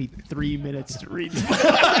take me 3 minutes to read? It's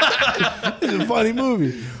a funny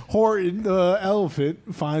movie. Horton, the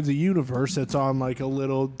elephant, finds a universe that's on like a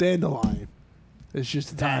little dandelion. It's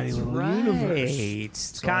just a tiny That's little right. universe.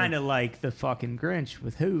 It's kind of like the fucking Grinch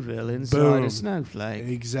with Whoville inside Boom. a snowflake.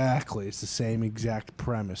 Exactly. It's the same exact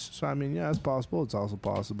premise. So, I mean, yeah, it's possible. It's also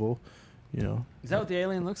possible, you know, Is that what the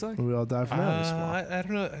alien looks like? we all die from that. I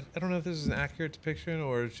don't know. I don't know if this is an accurate depiction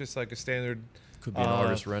or it's just like a standard Could be an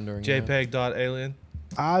artist rendering. that. JPEG.alien.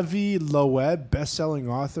 Avi Loeb, best-selling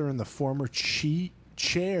author and the former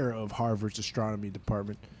chair of Harvard's astronomy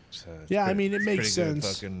department. So it's Yeah, I pretty- mean, it it's makes pretty good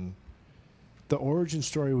sense. fucking- The origin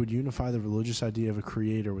story would unify the religious idea of a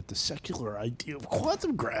creator with the secular idea of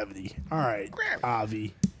quantum gravity. All right,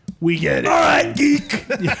 Avi. We get it. All right, geek.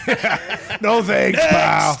 No thanks,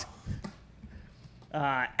 pal.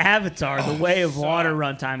 Avatar: The Way of Water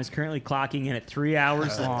runtime is currently clocking in at 3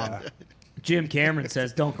 hours long. Jim Cameron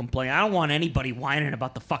says, "Don't complain. I don't want anybody whining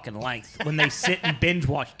about the fucking length when they sit and binge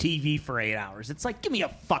watch TV for 8 hours. It's like, give me a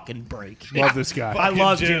fucking break." Love this guy. I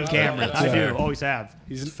love Jim Jim. Cameron. I Fair. do. Always have.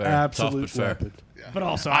 He's an Fair. Tough, absolute but fair. weapon. But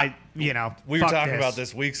also, we were fuck talking about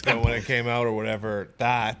this weeks ago when it came out or whatever,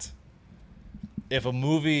 that if a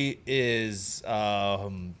movie is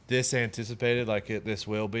this anticipated, like this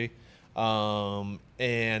will be, and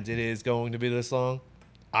it is going to be this long,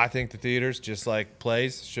 I think the theaters, just like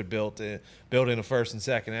plays, should build in a first and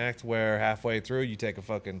second act where halfway through you take a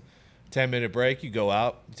fucking 10-minute break, you go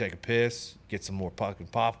out, you take a piss, get some more fucking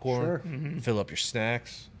popcorn, fill up your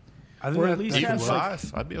snacks. I think Or that- at least that Even have, could work. like-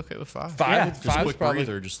 5. I'd be okay with 5. Five, Just five's quick probably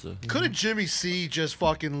breather, just to. Couldn't Jimmy C just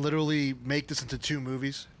fucking literally make this into 2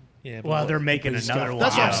 movies? Yeah, Well, they're making another one.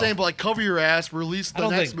 That's what I'm out. saying. But like, cover your ass. Release the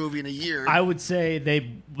don't next think- movie in a year. I would say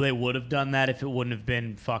they would have done that if it wouldn't have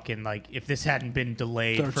been fucking like if this hadn't been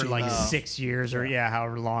delayed for 13 like years. 6 years or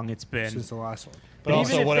however long it's been. Since the last one. But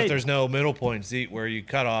also, even if what if they- there's no middle point seat where you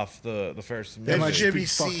cut off the first? and might just Jimmy be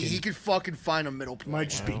C, fucking- he could fucking find a middle point. Might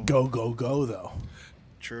just be go, go, go, though.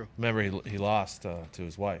 True. Remember, he lost to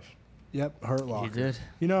his wife. Yep, Hurt Locker. He did.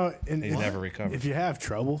 You know, and He never recovered. If you have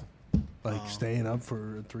trouble, like staying up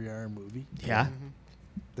for a 3-hour movie, Yeah.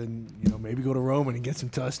 then maybe go to Roman and get some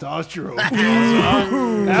testosterone.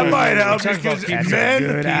 That might help because That's a men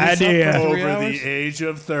good idea. over 3 hours? the age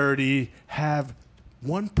of 30 have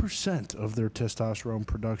 1% of their testosterone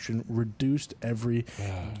production reduced every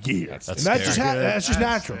year. That's And that's just scary. that's just That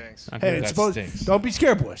natural. stinks. Hey, it's That supposed. stinks. Don't be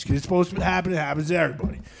scared, boys, because it's supposed to happen. It happens to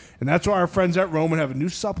everybody, and that's why our friends at Roman have a new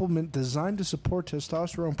supplement designed to support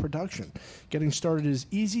testosterone production. Getting started is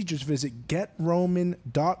easy. Just visit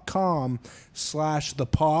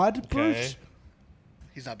getroman.com/thepod. Bruce.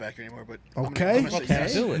 He's not back here anymore, but Okay. I'm gonna say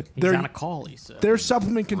yes. Do it. He's They're- on a call, he said. Their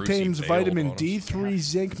supplement Brucey contains bailed vitamin on us. D3,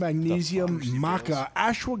 zinc, magnesium, maca,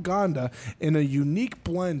 ashwagandha in a unique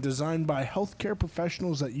blend designed by healthcare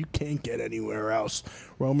professionals that you can't get anywhere else.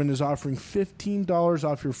 Roman is offering $15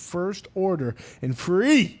 off your first order and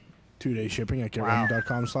free 2-day shipping at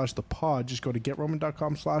getroman.com/thepod. Just go to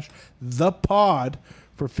getroman.com/thepod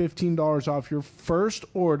for $15 off your first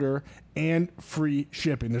order and free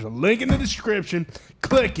shipping. There's a link in the description.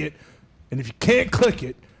 Click it. And if you can't click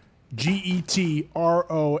it,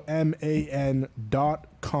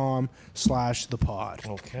 getroman.com/thepod.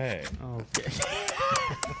 Okay.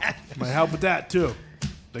 Might help with that too.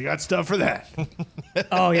 They got stuff for that.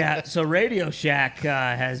 Oh yeah, so Radio Shack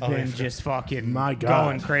has been just fucking My God.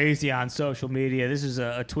 going crazy on social media. This is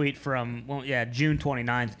a tweet from June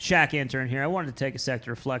 29th. Shack intern here. I wanted to take a sec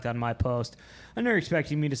to reflect on my post. I never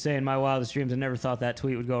expected me to say in my wildest dreams I never thought that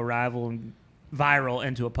tweet would go viral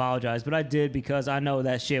and to apologize, but I did because I know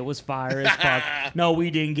that shit was fire as fuck. No, we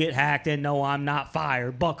didn't get hacked, and no, I'm not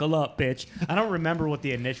fired. Buckle up, bitch. I don't remember what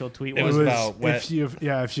the initial tweet It was. was about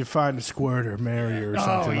if you find a squirter, marry her or Oh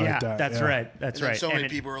something yeah, like that. that's yeah. right. That's And then right. so And many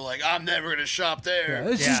it- people were like, "I'm never gonna shop there."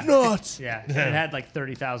 This Yeah. is nuts. Yeah, and it had like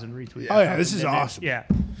 30,000 retweets. Oh yeah, this is And it- awesome. Yeah,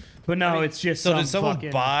 but no, it's just So some did someone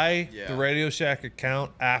fucking, buy Yeah. the Radio Shack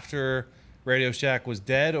account after Radio Shack was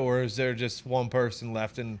dead, or is there just one person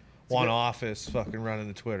left in one office fucking running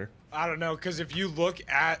the Twitter? I don't know, because if you look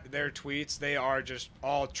at their tweets, they are just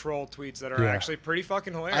all troll tweets that are Yeah. actually pretty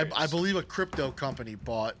fucking hilarious. I believe a crypto company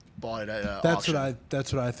bought it at That's auction.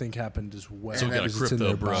 what I think happened as well. So we got a because it's in crypto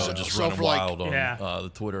their bro bio. just So running for, like- wild on Yeah. the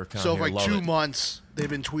Twitter account. So here. for like Love 2 it. months, they've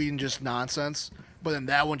been tweeting just nonsense, but then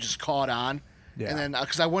that one just caught on. Yeah. And then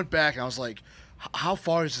because I went back and I was like, how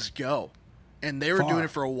far does this go? And they were Far. doing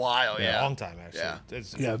it for a while. Yeah. A long time, actually. Yeah.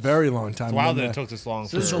 It's Yeah, very long time. It's wild And that then it took this long.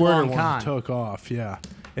 So for this is a Squirter long one con. took off, yeah.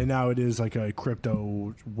 And now it is like a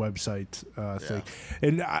crypto website thing.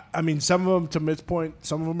 And I mean, some of them, to Mitt's point,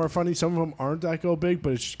 some of them are funny. Some of them aren't that go big,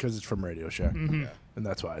 but it's just because it's from Radio Shack. Mm-hmm. And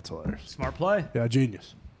that's why it's hilarious. Smart play. Yeah,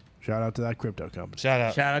 genius. Shout out to that crypto company. Shout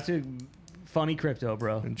out. Shout out to funny crypto,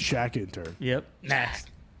 bro. And Shack intern. Yep. Next.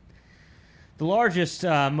 The largest,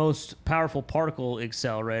 most powerful particle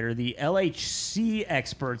accelerator, the LHC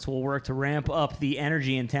experts will work to ramp up the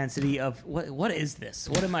energy intensity of what is this?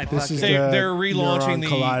 What am I This fucking? is They're the relaunching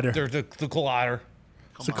neuron collider. the collider.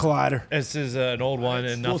 It's a collider. This is an old one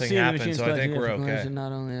and We'll nothing see the happened, machine's so I think we're collecting okay. information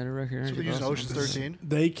Not only at a record So we use Ocean's 13.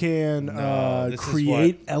 They can No, this is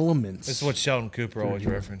create elements. This is what Sheldon Cooper always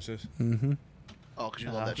references. Oh, because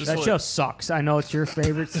you love that That shit. show sucks. I know it's your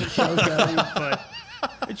favorite show, Joey, but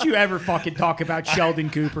did you ever fucking talk about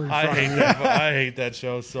Sheldon Cooper? In I front of hate me? that. I hate that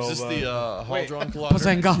show so Is this much. the Hadron Collider?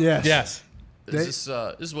 Posenga. Yes. Yes. This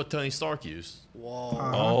is what Tony Stark used Whoa.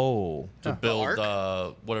 Oh. to build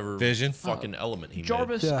Arc? whatever Vision? fucking element he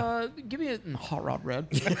Jarvis, Yeah. give me a hot rod red.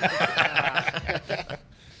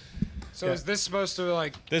 So is this supposed to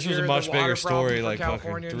like? This was cure a the much water bigger problem story for like fucking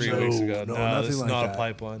California? 3 No, weeks ago. no, No, nothing this is like not that. a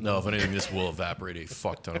pipeline. made. No, if anything, this will evaporate a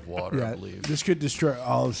fuck ton of water, I Yeah, believe. this could destroy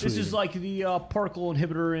all of This Sweden. is like the particle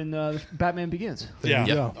inhibitor in Batman Begins. Yeah.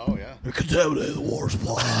 Yeah. Oh yeah. It contaminated the water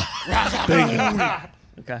supply.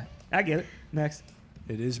 Okay, I get it. Next.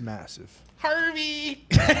 It is massive. Harvey.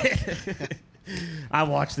 I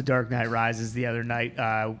watched The Dark Knight Rises the other night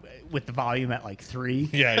with the volume at like 3.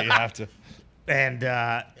 Yeah, you have to. And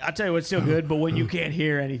I'll tell you what's still good, but when you can't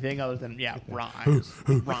hear anything other than rhymes.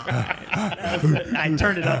 I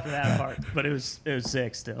turned it up for that part, but it was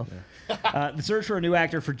sick still. The search for a new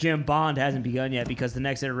actor for Jim Bond hasn't begun yet because the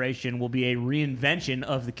next iteration will be a reinvention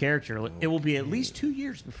of the character. It will be at least 2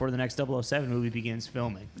 years before the next 007 movie begins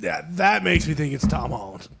filming. Yeah, that makes me think it's Tom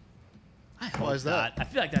Holland. I hope Why is that? not. I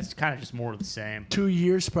feel like that's kind of just more of the same. 2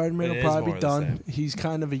 years, Spider-Man It will is probably more be of the done. He's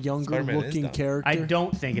kind of a younger Spider-Man is looking done. character. I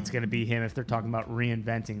don't think it's going to be him if they're talking about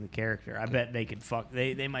reinventing the character. I bet they could fuck.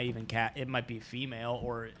 They might even it might be a female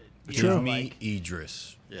or. Give know, me like,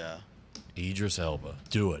 Idris. Yeah. Idris Elba.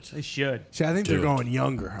 Do it. they should. See, I think Do they're it. going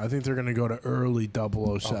younger. I think they're going to go to early 007.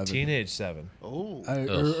 Oh, Teenage 7. Oh.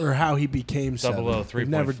 Or how he became 7. 00 They've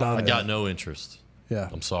never 3.5. done I it. got no interest. Yeah.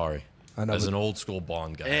 I'm sorry. I know, As but an old school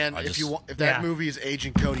Bond guy, And I if just, you want, if that Yeah. movie is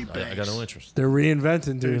Agent Cody Banks, I got no interest. they're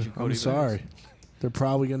reinventing, dude. Cody I'm Banks. sorry. They're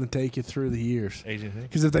probably going to take you through the years. Agent who?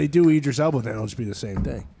 Because if they do Idris Elba, then it'll just be the same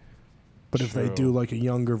thing. But if they True. do like a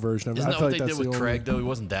younger version of it, Isn't I that feel what like they that's did the with only. Craig though? He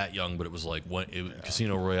wasn't that young, but it was like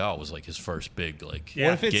Casino Royale was like his first big like.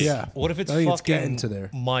 What if it's Yeah. what if it's I think it's fucking getting to there.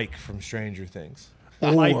 Mike from Stranger Things?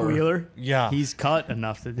 Mike Or- Wheeler. Yeah. He's cut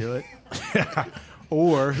enough to do it.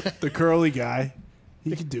 Or the curly guy.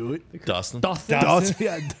 He could do it. Dustin. Dustin.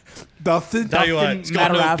 Yeah. Dustin. Tell you what,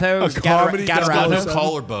 Matarato. a comedy He's got no Gattarato.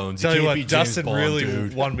 collarbones. Tell he you can't be what, James Dustin Bond, really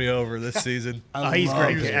dude. won me over this season. Oh, he's love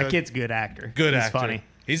great. it. That kid's a good actor. Good he's actor. funny.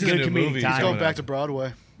 He's in Good a new comedic movie. timing. He's going coming back out. to Broadway.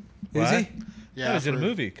 Is What? he? Yeah, he's in a for-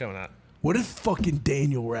 movie coming out. What if fucking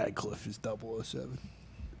Daniel Radcliffe is 007?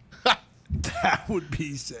 That would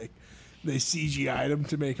be sick. They CGI'd him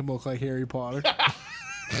to make him look like Harry Potter.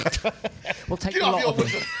 We'll take Get the off lot the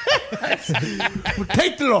of them. But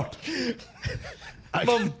take the lot.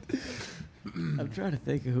 I'm trying to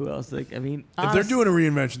think of who else. Like, I mean, If they're doing a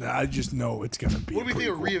reinvention, I just know it's gonna be. What do we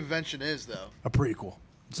think a prequel. reinvention is, though? A prequel.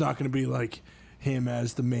 It's not gonna be like him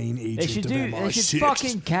as the main agent they should of do. MI6. They should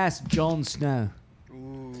fucking cast Jon Snow.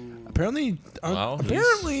 Apparently, Well,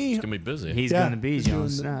 apparently, he's gonna be busy. He's yeah, gonna be they're Jon doing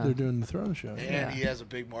Snow. they're doing the throne show. And Yeah. he has a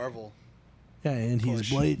big Marvel. Yeah, and he's Push.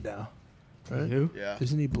 Blade now. Right? Who? Yeah.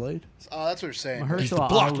 Isn't he Blade? Oh, that's what you're saying. Mahershala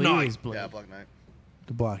Black Ali Knight. is Blade. Yeah, Black Knight.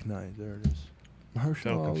 The Black Knight. There it is. Don't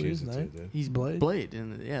Mahershala Ali confuse is the two, Knight. dude. He's Blade. Blade.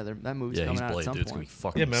 And yeah, that movie's Yeah, coming he's out at Blade, some dude. It's gonna be point.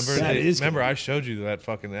 fucking. Yeah, remember? That is Remember, gonna- I showed you that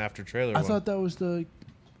fucking after trailer. I one. thought that was the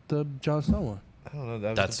Jon Snow one. I don't know. That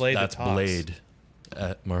was That's the Blade. that's that talks. Blade.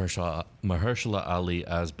 Mahershala Ali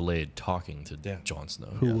as Blade talking to Yeah. Jon Snow.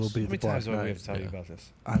 Who will be How many the Black times do we Knight? have to tell you Yeah. about this?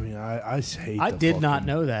 I mean, I hate. I the did not fucking-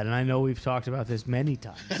 know that, and I know we've talked about this many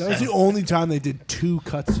times. That was the only time they did 2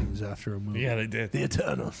 cutscenes after a movie. Yeah, they did. The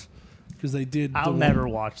Eternals, because they did. I'll the never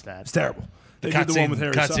One, watch that. it's terrible. They did the one with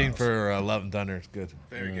Harry Cutscene Styles. for Love and Thunder is good.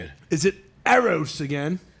 Very good. Is it Eros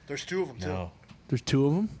again? There's 2 of them, too. No, There's 2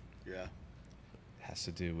 of them. Yeah. has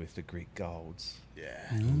to do with the Greek gods. Yeah.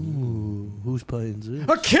 Ooh, who's playing Zeus?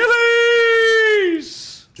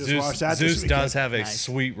 Achilles. Just watched that this Zeus weekend. does have a Nice.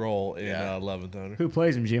 sweet role in Yeah. Love and Thunder. Who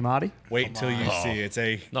plays him? Giamatti. Wait till you see. It's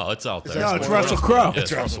a. No, it's out there. No, it's Russell Crowe.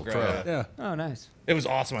 It's Russell Crowe, Crowe. Yeah. Oh, nice. It was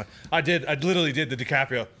awesome. I literally did the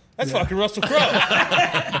DiCaprio. That's fucking Russell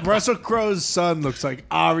Crowe. Russell Crowe's son looks like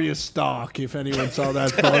Arya Stark. If anyone saw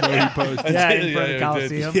that photo he posted. Yeah, did, in front of yeah, I did.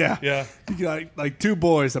 Coliseum. Yeah. Yeah. You got like 2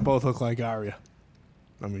 boys that both look like Arya.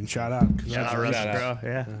 I mean, shout out. Shout out Russell Shout out. Crowe.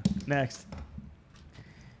 Yeah. Next.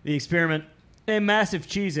 The experiment. A massive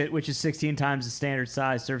Cheez-It, which is 16 times the standard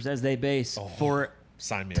size, serves as a base for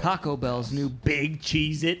Sign me up. Taco Bell's new Big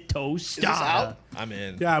Cheez-It Tostada. out? I'm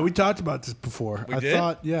in. Yeah, we talked about this before. We I did?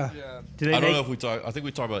 thought, yeah. Do they I don't make- know if we talked. I think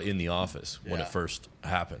we talked about it in the office when Yeah. it first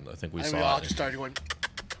happened. I think we And saw we all it. just started going,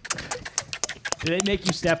 Do they make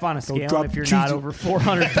you step on a scale, drop and if you're Cheez-It. not over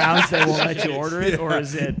 400 pounds, they won't let you order it, or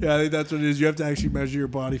is it? Yeah, I think that's what it is. You have to actually measure your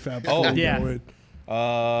body fat before you yeah. go in.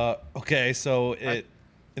 Okay, so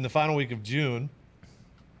in the final week of June,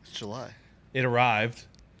 it's July. it arrived.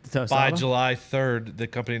 Tostada? By July 3rd, the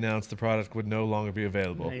company announced the product would no longer be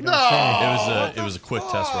available. You don't say. It was a quick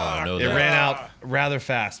test run. I know It that. ran out rather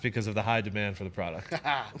fast because of the high demand for the product.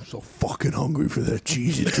 I'm so fucking hungry for that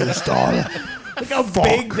cheesy tostada. Look how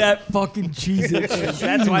big that fucking Cheez-It is.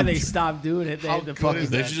 That's why they stopped doing it. They How had the good fucking is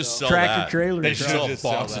They that, should just though? sell tractor that. trailer. They should truck. sell a just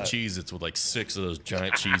sell box of that. Cheez-Its with like 6 of those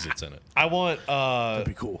giant Cheez-Its in it. I want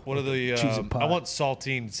be cool. What are the Cheez-It pie. I want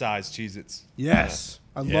saltine sized Cheez-Its. Yes.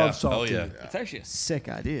 I Yeah. love saltine. Oh yeah. It's actually a sick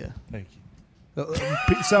idea. Thank you.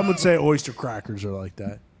 Some would say oyster crackers are like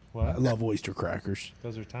that. What? I love oyster crackers.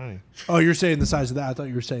 Those are tiny. Oh, you're saying the size of that? I thought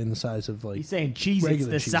you were saying the size of like. He's saying Cheez-Its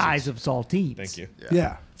Regular the Cheez-Its. size of saltines. Thank you.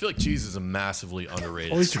 Yeah. I feel like cheese is a massively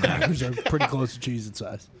underrated. Oyster crackers are pretty close to cheese in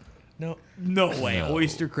size. No, No way. No.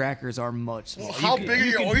 Oyster crackers are much smaller. How big are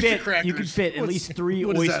your oyster crackers? You can fit at least 3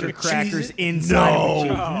 What is that, oyster a crackers Cheez-It? inside of a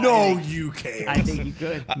No, Cheez-It. no, you can't. I think you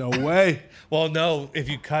could. No way. Well, no. If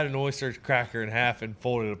you cut an oyster cracker in half and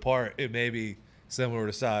fold it apart, it may be similar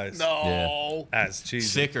to size. No. As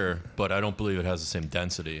cheese. Thicker, but I don't believe it has the same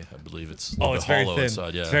density. I believe it's a Oh, little it's bit very hollow thin.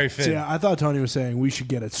 inside. Yeah. It's very See, thin. I thought Tony was saying we should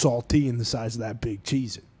get a saltine the size of that big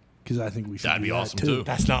cheese. Because I think we should. That'd do be that awesome, too.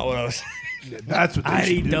 That's not what I was. That's what they I'd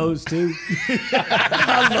should eat do. those too.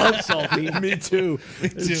 I love saltine. Me too.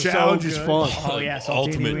 The challenge is fun. Oh yeah, saltine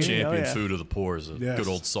Ultimate weenie. champion Oh, yeah. food of the poor is a Yes. good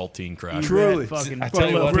old saltine cracker. Truly. Fucking I tell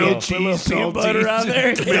you what, Grilled though, cheese, peanut butter saltine, out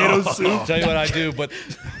there. tomato soup. tell you what I do, but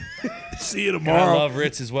See you I tomorrow. love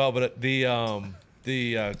Ritz as well. But the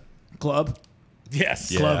Club.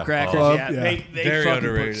 yes, Yeah. Club crackers, Club, yeah. yeah. They Very fucking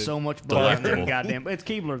underrated. put so much butter in their Delectable. goddamn. It's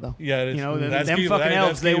Keebler though. Yeah, it is. You know, them That's fucking Keebler. elves,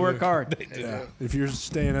 That's they Keebler. work hard. Yeah. If you're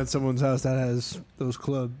staying at someone's house that has those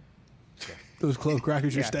club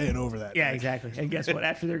crackers, you're Yeah. staying over that. Yeah, exactly. And guess what?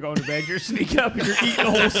 After they're going to bed, you're sneaking up and you're eating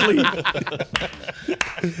a whole sleeve.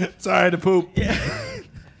 Sorry, I had to poop.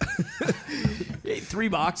 Ate 3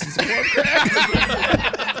 boxes of Club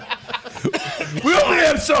crackers. We only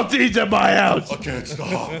have saltines at my house. I can't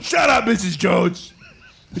stop. Shut up, Mrs. Jones.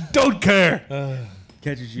 I don't care.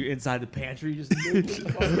 Catches you inside the pantry. Just You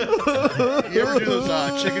ever do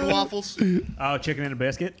those chicken waffles? oh, chicken and a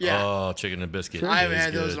biscuit. Yeah. Oh, chicken and biscuit. I haven't is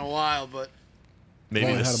had those good. in a while, but Maybe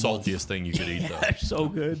Only the had 'em once. saltiest thing you could eat, though. They're so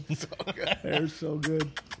good. They're so good.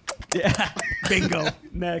 Yeah. Bingo.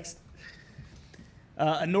 Next.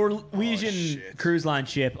 A Norwegian shit. cruise line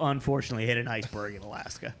ship unfortunately hit an iceberg in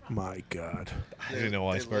Alaska. My God. I didn't know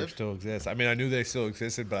They icebergs live? still exist. I mean, I knew they still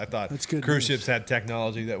existed, but I thought That's good cruise news. ships had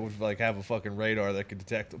technology that would like have a fucking radar that could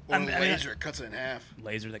detect them. or a I mean, laser cuts it in half.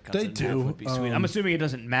 Laser that cuts They it in half do, would be sweet. I'm assuming it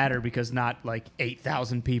doesn't matter because not like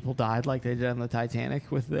 8,000 people died like they did on the Titanic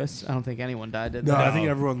with this. I don't think anyone died, did No, they? I think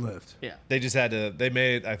everyone lived. Yeah. They just had to. They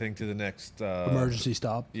made it, I think, to the next Emergency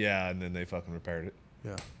stop. Yeah, and then they fucking repaired it.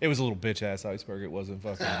 Yeah. It was a little bitch ass iceberg. It wasn't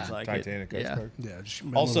fucking like it. Titanic Yeah. iceberg. Yeah. Just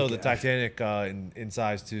Also, little the gash. Titanic in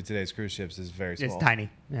size to today's cruise ships is very small. It's tiny.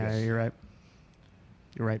 Yeah, you're right.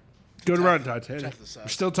 You're right. Good run, Titanic. Check this out. We're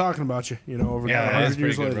still talking about you, over Yeah, now, that is 100 a pretty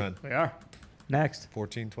years good later. run. We are. Next.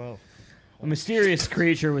 14-12. A mysterious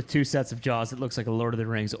creature with 2 sets of jaws that looks like a Lord of the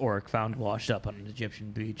Rings orc found washed up on an Egyptian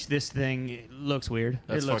beach. This thing it looks weird.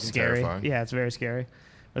 That's it looks fucking scary. terrifying. Yeah, it's very scary.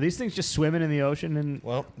 Are these things just swimming in the ocean? And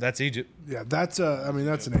Well, that's Egypt. Yeah, that's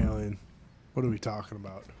that's an alien. What are we talking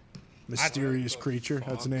about? Mysterious creature?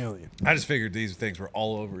 That's an alien. I just figured these things were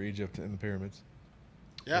all over Egypt and the pyramids.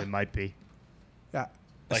 Yeah. it might be. Yeah.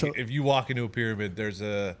 Like So- if you walk into a pyramid, there's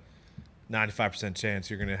a 95% chance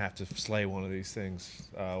you're gonna have to slay one of these things.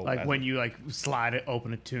 Like when you slide it,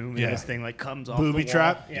 open a tomb, Yeah. and this thing comes off Booby the wall.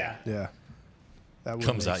 trap? Yeah. Yeah. That would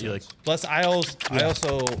Comes make at you like, sense. Plus, I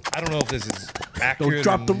also I don't know if this is accurate.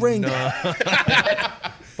 drop the ring.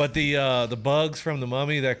 But the bugs from the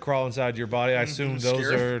mummy that crawl inside your body, I assume those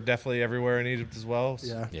Scarab? are definitely everywhere in Egypt as well.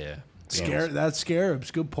 Yeah. yeah. That's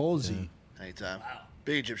scarabs. Good pull, Z. Anytime.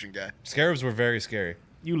 Big Egyptian guy. Scarabs were very scary.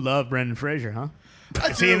 You love Brendan Fraser, huh? I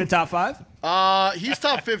Is he in the do. top 5? He's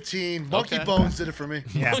top 15. Monkey Bones did it for me.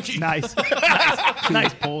 Yeah. nice.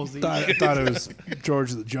 Nice polls. I thought it was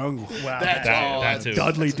George of the Jungle. Wow. That's all. That too.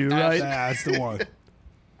 Dudley Do Yeah, right. that's the one.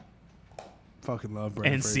 Fucking love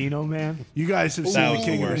Brendan Fraser. Encino Man. You guys have That seen was the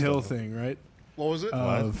the King of the worst Hill of them. thing, right? What was it?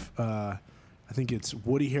 Of I think it's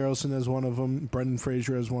Woody Harrelson as one of them, Brendan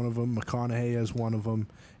Fraser as one of them, McConaughey as one of them,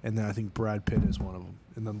 and then I think Brad Pitt as one of them.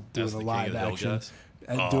 And then doing As a the King live of the Hill action, guys?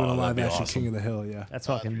 doing a Oh, live that'd be action awesome. King of the Hill. Yeah, That's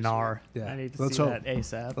fucking gnar. Yeah. I need to Let's see hope. that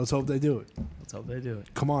ASAP. let's hope they do it. Let's hope they do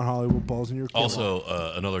it. Come on, Hollywood, balls in your court. Also,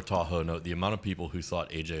 another Tahoe note: the amount of people who thought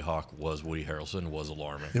AJ Hawk was Woody Harrelson was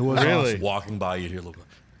alarming. It was Really? awesome. Walking by, you'd hear, "Look,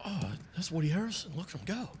 oh, that's Woody Harrelson. Look at him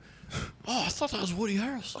go! Oh, I thought that was Woody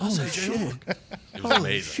Harrelson. That's Holy AJ shit! Hawk." It was Holy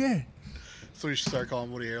amazing. shit! So we should start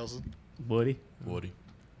calling Woody Harrelson. Woody. Woody.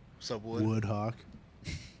 What's up, Wood? Woodhawk.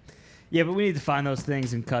 Yeah, but we need to find those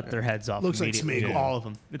things and cut their heads off. Looks like immediately. Smeagol. All of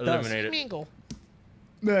them. It does. Eliminate it.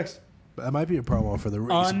 Next. That might be a promo for the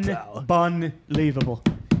Raisin Pal. Unbelievable.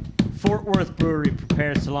 Fort Worth Brewery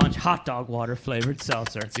prepares to launch hot dog water flavored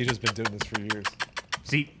seltzer. Zito's been doing this for years.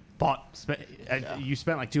 See, you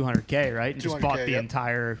spent like $200K, right? And just 200K, bought the yep.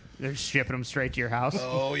 entire. They're shipping them straight to your house.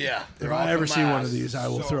 Oh, yeah. If I ever see one of these, I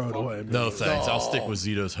will throw it away. No thanks. I'll stick with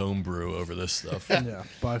Zito's home brew over this stuff. Yeah,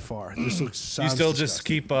 by far. This looks. You Sounds still just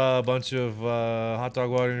disgusting. keep a bunch of hot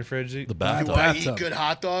dog water in your fridge? The Do bathtub. I bathtub. eat good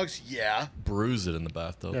hot dogs? Yeah. Brews it in the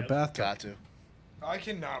bathtub. Yeah, bathtub. Got to. I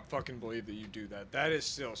cannot fucking believe that you do that. That is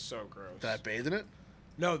still so gross. Did I bathe in it?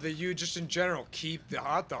 No, that you just in general keep the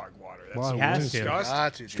hot dog water. That's Why He has wouldn't to. you? disgusting.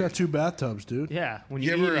 Got to. He's got 2 bathtubs, dude. Yeah, when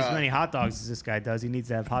you, You eat ever, as many hot dogs as this guy does, he needs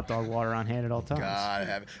to have hot dog water on hand at all times. Gotta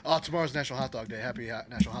have it. Oh, tomorrow's National Hot Dog Day. Happy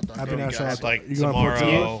National Hot Dog Happy Day. you National guys. Hot Dog. Like You gonna put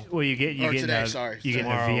tomorrow, Well, you get Or getting today, a, sorry. you getting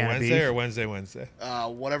tomorrow a Vienna Wednesday beef. or Wednesday?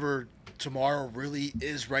 Whatever tomorrow really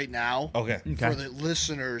is right now. Okay. Okay. For the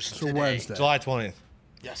listeners So today. Wednesday. July 20th.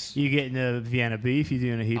 Yes. You getting the Vienna beef? You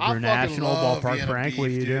doing a Hebrew fucking National love ballpark Vienna Frank? beef, what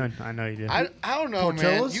are you dude. doing? I know you do. I don't know, man.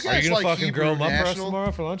 Portillo's? You Are guys you gonna like fucking Hebrew grill them up for us National?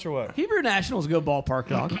 tomorrow for lunch or what? Hebrew National's a good ballpark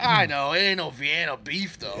dog. I know. It ain't no Vienna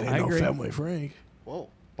beef, though. Ain't I no agree. family Frank. Whoa.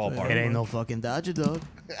 Ballpark. It ain't no fucking Dodger dog.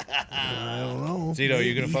 I don't know. Zito, are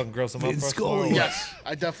you gonna fucking grill some up for us tomorrow? or what? Yes,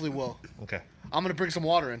 I definitely will. Okay. I'm going to bring some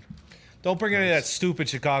water in. Don't bring any of that stupid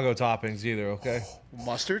Chicago toppings either, okay?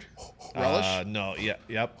 Mustard, relish, No,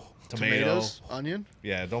 yep. tomatoes, onion.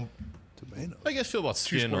 Yeah, don't. Tomato. How you guys feel about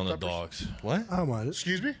skin sport on the peppers. dogs? What? I don't mind it.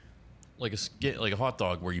 Excuse me? Like a skin, like a hot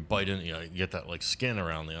dog where you bite in, you get that like skin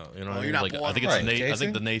around the, you know. What I you're mean? not Like I bored. think it's Right, I casing?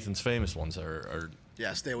 think the Nathan's famous ones are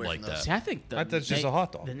Yeah, stay away like from those. that. See, I think That's just a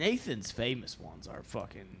hot dog. The Nathan's famous ones are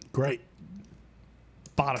fucking Great.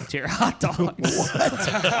 bottom tier hot dogs. What?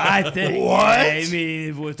 I think. What? I mean,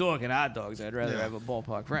 if we're talking hot dogs, I'd rather have a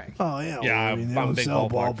ballpark Frank. Oh yeah. Yeah, well, I mean, they I'm a don't big sell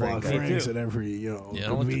ballpark ballpark Frank guy. Franks Me at every Yeah, I don't like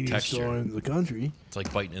the convenience texture. store in the country. It's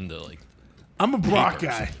like biting into like I'm a Brock papers.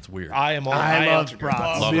 guy. It's weird. I am. I am- love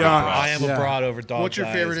brats. Love be it. honest. I am a Yeah. broad over dog. What's your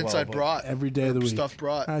guy favorite as well, inside but- brat? Every day of the week. Stuffed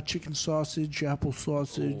brat. Chicken sausage, apple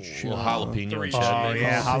sausage. Well, jalapeno and Oh cheddar.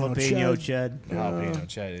 yeah, Jalapeno jalapeno cheddar. ched, Jalapeno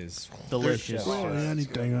cheddar is delicious. Well,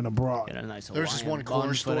 anything on a broad. Get a nice There's this Hawaiian one corner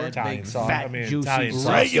bun store. for that Italian big, sauce. fat, I mean, juicy Italian sauce.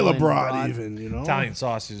 Regular rustling broad, even, you know. Italian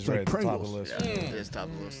sausage is like right at the top of the Pringles. list. It is top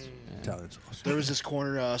of the list. Italian sauce. There was this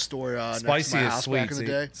corner store next to Spicy my is house sweet. back in the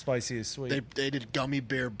day. Spicy is sweet. They did gummy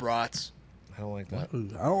bear brats. I don't like that.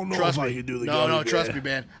 I don't know Trust if I me. can do the No, gummy no, trust bear. me,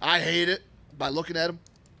 man. I hate it. By looking at them,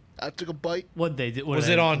 I took a bite. What they did? What Was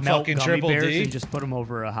they it on melt fucking gummy Triple bears D? and just put them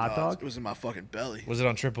over a hot It dog? was in my fucking belly. Was it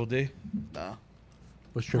on Triple D? No,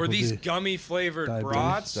 What's Were Triple these D? gummy flavored Diabetes.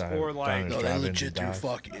 brats Di- or like diabetes. no, they Drive-ins legit and threw dives.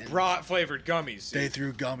 fucking. brat flavored gummies? They dude.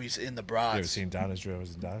 threw gummies in the You ever brats. seen Diners,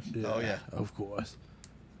 Drivers, and Dives? Yeah, Oh, yeah. of course.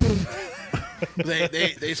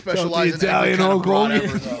 They specialize in every Italian kind of Uncle brat Tony?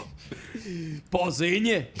 ever, though.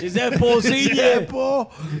 Porcina? Is that porcina? Yeah,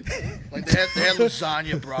 Paul. Like they had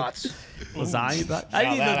lasagna brats. Lasagna? But I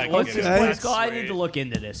need that I to. can What's get this into. place called? I Sweet. need to look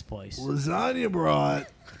into this place. Lasagna brought.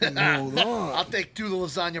 Hold I'll on. take 2 of the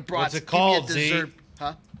lasagna brats. What's it Give me a called, Z? dessert.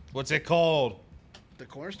 Huh? What's it called? The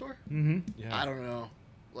corner store? Mm-hmm. Yeah. I don't know.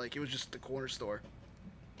 Like it was just the corner store.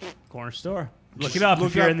 Corner store. Look it up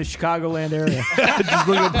if you're in the Chicagoland area. Just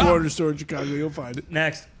look up corner store in Chicago. You'll find it.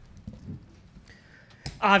 Next.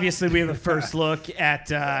 Obviously, we have a first look at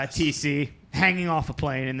TC hanging off a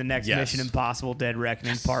plane in the next Yes. Mission Impossible Dead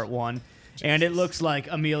Reckoning Part 1. And it looks like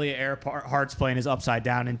Amelia Earhart's plane is upside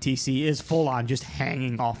down, and TC is full on just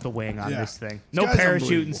hanging off the wing on Yeah. this thing. This No guy's parachute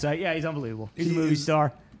in unbelievable. sight. Yeah, he's unbelievable. He's a He movie is-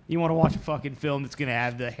 star. You want to watch a fucking film that's going to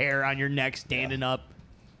have the hair on your neck standing up?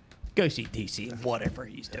 Go see TC, whatever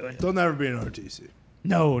he's doing. There'll never be an RTC.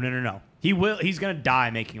 No. He will. He's going to die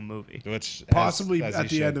making a movie. Which Possibly as at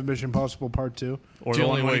he the end should. of Mission Impossible Part 2. Or It's the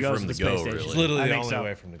only one where way he for goes him to to the go, space station. really. It's literally I the think only so.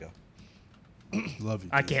 way for him to go. Love you.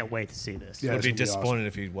 I can't wait to see this. Yeah, Would it's be gonna awesome. disappointed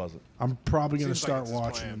if he wasn't. I'm probably going to Seems like start it's his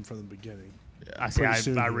watching plan. them from the beginning. I see. Pretty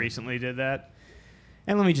soon I here. recently did that,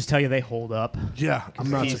 and let me just tell you, they hold up. Yeah, I'm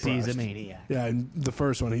not TC's surprised. a maniac. Yeah, and the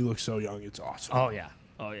first one, he looks so young. It's awesome. Oh yeah.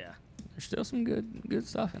 There's still some good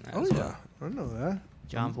stuff in that. Oh, as yeah. well. I know that.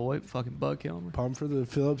 John Voight, fucking Bug Kilmer. Pumped for the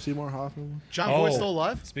Philip Seymour Hoffman one. John Oh. Voight's still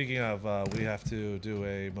alive? Speaking of, we have to do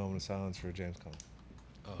a moment of silence for James Conn.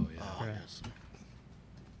 Oh yeah. Oh, yes.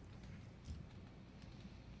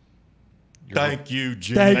 Thank you,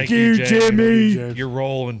 Jim. Thank you, Jimmy. Your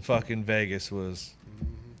role in fucking Vegas was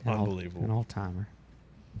An unbelievable. all timer.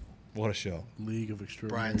 What a show. League of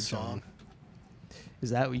Extraordinary Brian's song. Is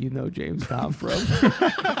that what you know James Conn from?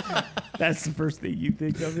 That's the first thing you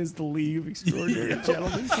think of is the League of Extraordinary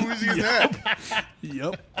Gentlemen. Who is he in that?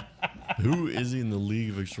 Yep. Who is he in the League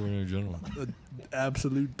of Extraordinary Gentlemen?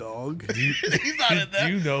 Absolute dog. He's not in Do that.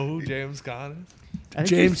 you know who James Conn is? I think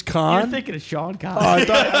James You're Conn? thinking of Sean Conn. Oh, I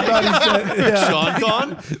thought he said, yeah. Sean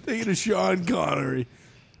Conn? Thinking of Sean Connery.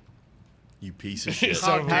 You piece of shit.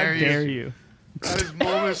 How How dare you? dare you? That is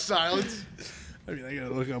moment of silence. I mean, I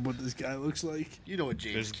gotta look up what this guy looks like. You know what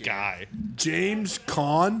James This Caan. guy. James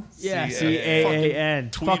Conn. Yeah, C-A-A-N.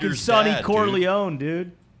 CAAN. Tweeter's Fucking Sonny dad, dude. Corleone,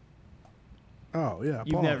 dude. Oh yeah,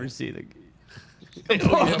 You've Paul. never seen the.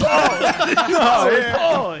 Oh,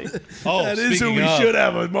 yeah. Oh, That is who speaking we of, should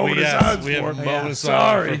have a moment of silence we have a for. moment of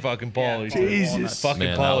Sorry. silence for fucking Paulie. Jesus. Fucking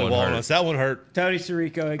Man, that Paulie one Walnuts. That one hurt. Tony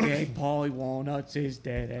Sirico, aka Paulie Walnuts, is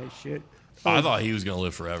dead as shit. I thought he was gonna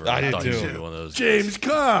live forever. I did thought he was too. gonna be one of those. James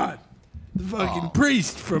Conn. The fucking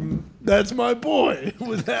priest from That's My Boy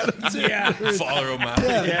with Adam Sandler. Yeah. Father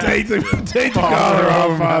O'Malley. Take the collar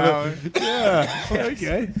off, Father. Yeah.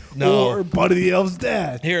 Okay. No. Or Buddy the Elf's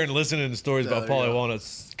dad. Hearing and listening to stories about there you Paulie go.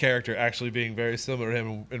 Walnuts' character actually being very similar to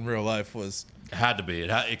him in real life was Had to be.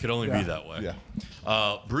 It could only be that way.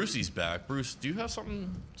 Yeah. Brucey's back. Bruce, do you have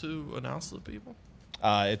something to announce to the people?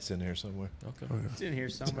 It's in here somewhere. Okay. It's in here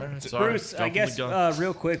somewhere. Sorry, Bruce, I jumping guess the gun.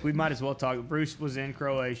 real quick, we might as well talk. Bruce was in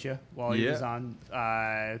Croatia while he was on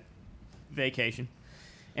vacation.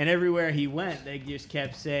 And everywhere he went, they just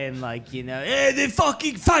kept saying, like, hey, the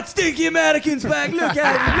fucking fat, stinky Americans back. Look at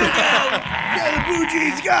him. Look at him. Yeah, the blue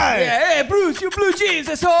jeans guy. Yeah, hey, Bruce, your blue jeans.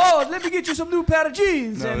 That's so old. Let me get you some new pair of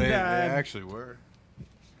jeans. No, and, they actually were.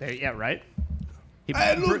 yeah, right?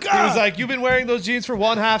 Hey, look He was out. like, "You've been wearing those jeans for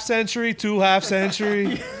 1/2 century, 2/2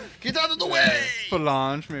 century." Get out of the way.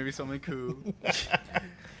 Falange, maybe something cool.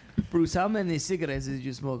 Bruce, how many cigarettes did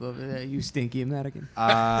you smoke over there, you stinky American?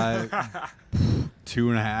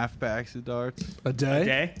 2.5 packs of darts. A day?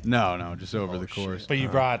 Okay. No, just over the course. But you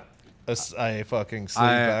brought a fucking sleeve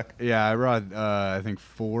back. Yeah, I brought I think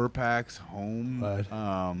 4 packs home.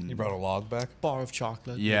 You brought a log back. Bar of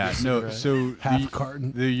chocolate. Yeah, maybe a no. cigarette. So Half a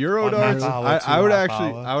carton. the Euro One darts. half hour, I would 2.5 actually,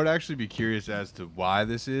 hour. I would actually be curious as to why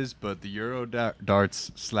this is, but the Euro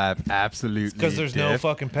darts slap absolutely. Because there's no diff.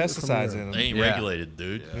 fucking pesticides in They them. ain't Yeah. regulated,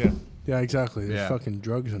 dude. Yeah, exactly. There's Yeah. fucking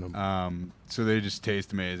drugs in them. So they just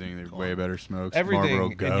taste amazing. They're way better smokes. Everything Marlboro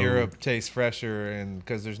in Go. Europe tastes fresher, and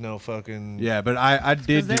because there's no fucking. Yeah, but I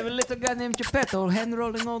did. They have a little guy named Geppetto hand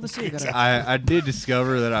rolling all the cigarettes. I did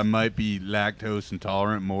discover that I might be lactose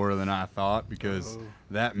intolerant more than I thought because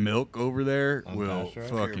that milk over there will Unpasteurized?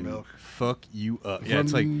 fucking milk. fuck you up. Yeah, From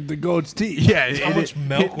it's like the goat's teeth. yeah. How much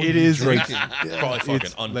milk were it you is like drinking? Probably fucking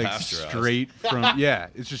it's like unpasteurized. straight from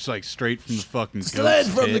it's just like straight from the fucking Straight goat's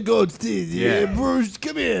from the tit. goat's teeth. Yeah, Yeah. Bruce,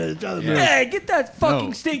 come here. Try the milk. Hey, get that fucking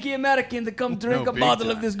No. stinky American to come drink No, a big bottle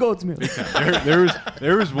time. of this goat's milk.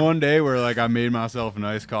 There was one day where like I made myself an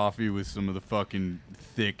iced coffee with some of the fucking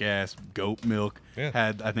thick ass goat milk. Yeah.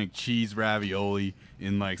 Had I think cheese ravioli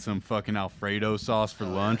in like some fucking Alfredo sauce for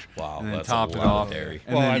lunch. Wow, and then that's topped a it lot off. of dairy.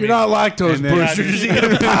 And Well, then, I You're mean- not lactose, And then- Bruce. You're just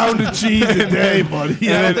eating a pound of cheese a day, buddy.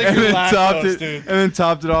 I don't think you're topped lactose, it, dude. and then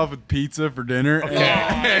topped it off with pizza for dinner.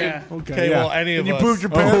 Okay. Okay, well, any of you us. pooped your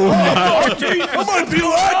pants. I might be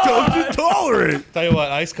lactose intolerant. Tell you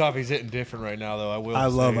what, iced coffee's hitting different right now, though. I will. I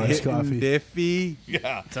love say. iced Hitting coffee. diffy. Yeah.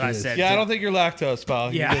 That's what I said. Yeah, I don't think you're lactose,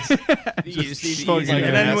 pal. Yeah. You just- You just need to fucking eat it. like And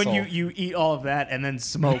an then when asshole. you eat all of that and then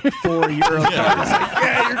smoke 4 Euro cartons, like,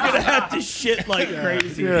 yeah, you're gonna have to shit like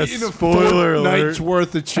crazy. Yeah, Eating a spoiler night's alert.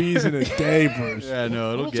 worth of cheese in a day, Bruce. Yeah,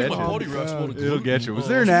 no, it'll I'll get take my body you. rest, what a It'll get you. Was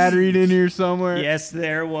gluten. there an ad read in here somewhere? Yes,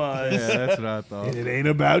 there was. Yeah, that's what I thought. And it ain't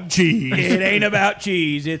about cheese. It ain't about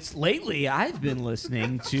cheese. It's lately I've been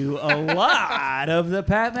listening to a lot of the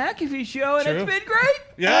Pat McAfee show, and True. it's been great.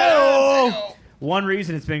 yeah. One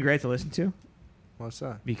reason it's been great to listen to, What's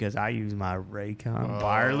that? because I use my Raycon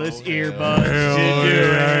wireless earbuds to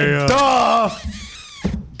do it.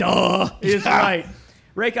 Duh is right.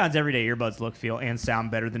 Raycon's everyday earbuds look, feel, and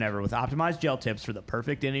sound better than ever with optimized gel tips for the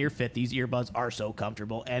perfect in-ear fit. These earbuds are so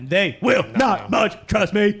comfortable, and they will not budge.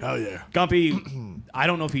 Trust me. Hell yeah. Gumpy, I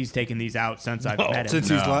don't know if he's taken these out since I've met him. Since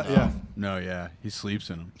he's yeah. No, yeah, he sleeps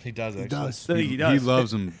in them. He does, actually. He does. So he does. He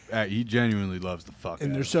loves them. He genuinely loves the fuck.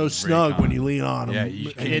 And out they're of so them. snug Raycon. when you lean on them. Yeah,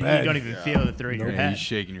 You don't even feel it through your Yeah, head. he's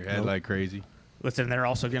shaking your head like crazy. Listen, they're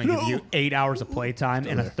also going to give you 8 hours of playtime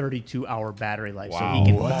and a 32-hour battery life, so he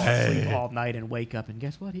can fall asleep all night and wake up. And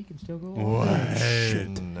guess what? He can still go on.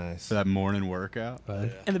 Nice. For that morning workout.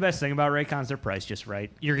 And the best thing about Raycons, they're priced just right.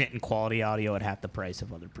 You're getting quality audio at half the price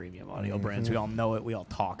of other premium audio brands. We all know it. We all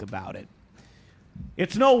talk about it.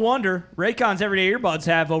 It's no wonder Raycon's everyday earbuds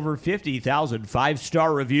have over 50,000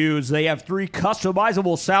 5-star reviews. They have 3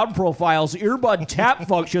 customizable sound profiles, earbud tap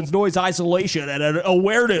functions, noise isolation, and an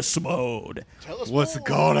awareness mode. What's the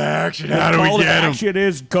call to action? How do Call we to get him? action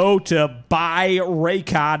is go to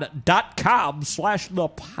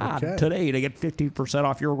buyraycon.com/thepod Okay. today to get 15%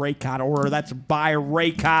 off your Raycon order. That's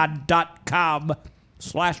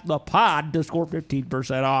buyraycon.com/thepod to score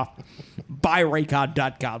 15% off.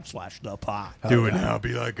 Buyraycon.com/thepod. Do it now.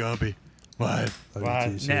 Be like Gumpy. What?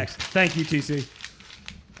 Right. Next. Thank you, TC.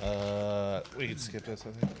 We can skip this,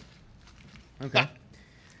 I think. Okay.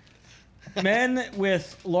 Men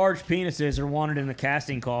with large penises are wanted in the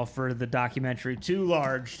casting call for the documentary Too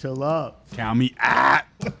Large to Love. Count me out.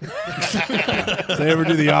 If they ever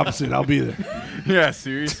do the opposite, I'll be there. Yeah,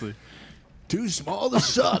 seriously. Too small to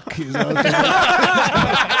suck. Is that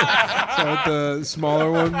what the smaller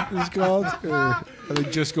one is called? Or Are they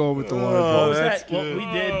just going with the large What ball? was that? What we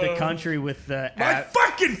did the country with the My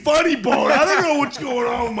fucking funny bone. I don't know what's going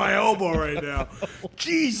on with my elbow right now.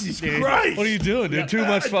 Jesus Christ. What are you doing, dude? Too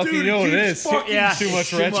much fucking. Dude, You know what it keeps is. fucking- Too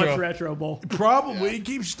much retro. bowl. Probably. It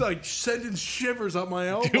keeps like sending shivers up my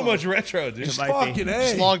elbow. Too much retro, dude. It's might be. fucking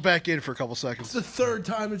A. Log back in for a couple seconds. It's the third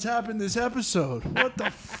time it's happened this episode. What the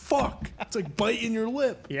fuck? It's like biting your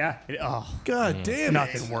lip. Yeah. God damn it.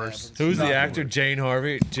 Nothing worse. Who's the actor? Jim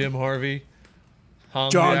Harvey. Hung,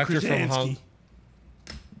 John the actor from Hung. Krasinski.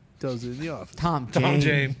 Does it in the office. Tom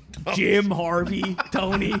Jane. Jim Harvey,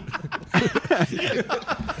 Tony.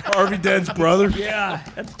 Harvey Dent's brother. Yeah,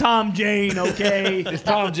 that's Tom Jane. Okay. Is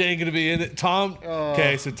Tom Jane gonna be in it?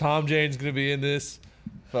 Okay, so Tom Jane's gonna be in this.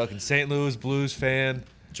 Fucking St. Louis Blues fan.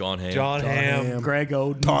 John Hamm. John Hamm. Hamm. Greg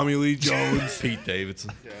Oden. Tommy Lee Jones. Pete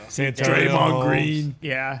Davidson. Santonio Draymond Holmes. Green.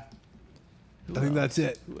 Yeah. I think that's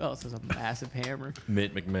it. Who else has a massive hammer?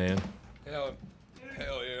 Mitt McMahon. Hell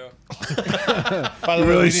yeah. By the You way,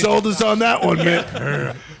 really sold us on that one,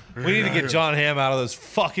 man. we need to get John Hamm out of those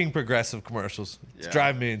fucking progressive commercials. It's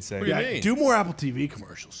driving me insane. Yeah, do more Apple TV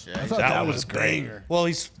commercials. I thought that was a banger. Well,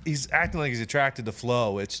 he's acting like he's attracted to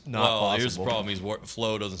Flo, which not Well, possible. here's the problem.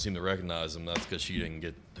 Flo doesn't seem to recognize him. That's because she didn't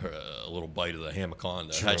get her, a little bite of the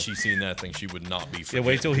hamaconda. Had she seen that thing, she would not be. Yeah,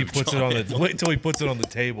 wait till he puts it on the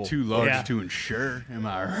table. Too large Yeah. to insure. Am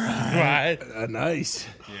I right? Right. Nice.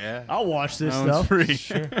 Yeah. I'll watch this Sounds stuff. free.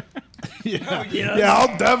 Yeah,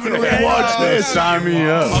 I'll definitely watch this. Sign me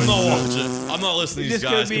up. I'm not watching. I'm not listening to these Just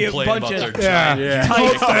gonna guys be a complain bunch about of- their Yeah.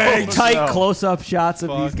 Yeah. Tight close-up shots of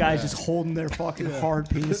these Fuck guys yeah. just holding their fucking hard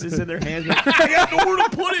penises in their hands. Like, I got nowhere to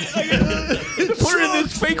put it. I got to put it in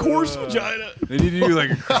this fake horse vagina. They need to do like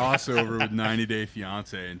a crossover with 90 Day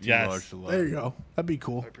Fiance and Too Yes. Large to Love. There you go. That'd be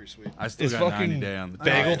cool. Pretty sweet. I still Is got 90 fucking Day on the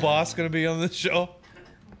Bagel top. Boss gonna be on this show?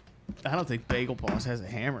 I don't think Bagel Boss has a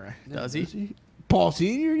hammer, does he? Paul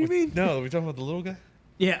Senior, you mean? No, we're talking about the little guy.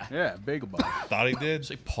 Yeah. Yeah, Bagel Boss. Thought he did.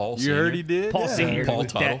 Say Paul. You Senior. heard he did? Paul Senior. Paul would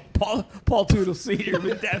Tuttle. Paul Toodle Senior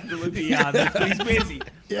would definitely be on this. But he's busy.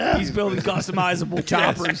 Yeah. He's building customizable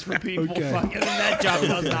choppers for people. Okay. Fucking that job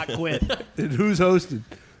does not quit. And who's hosting?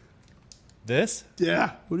 This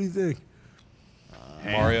Yeah. What do you think?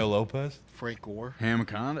 Mario Lopez. Frank Gore.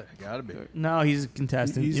 Hamaconda. Gotta be. No, he's a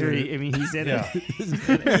contestant. He's He's in it. I mean, he's in Yeah. it.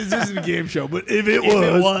 This isn't a game show, but if it If was,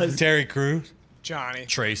 it was Terry Crews. Johnny.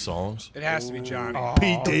 Trey Songs. It has to be Johnny.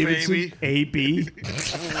 Pete Davidson. Baby. AB,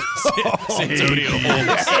 Santonio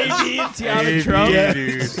Holmes. AB and Tiana Trump. Yeah,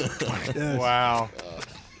 dude. Yes. Wow.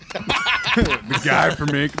 The guy from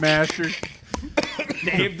Ink Master.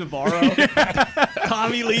 Dave Navarro,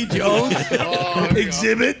 Tommy Lee Jones,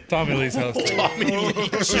 Exhibit. Tommy Lee's hosting. Tommy Lee.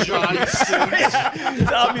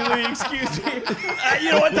 Excuse me.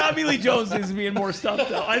 You know what? Tommy Lee Jones needs to be in more stuff,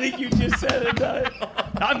 though. I think you just said it.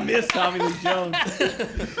 I miss Tommy Lee Jones.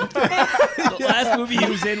 The last movie he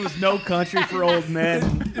was in was No Country for Old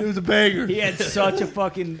Men. It was a banger. He had such a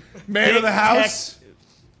fucking Man of the House.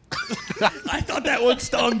 I thought that one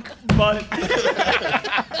stunk, but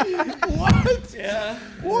what? Yeah.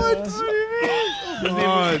 What?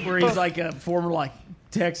 Where he's like a former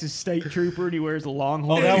Texas state trooper and he wears a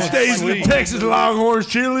longhorn. Oh, that He was stays in the sweet. Texas Longhorns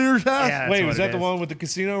cheerleaders house. Yeah, Wait, that's was what that it the is. one with the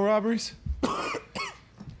casino robberies?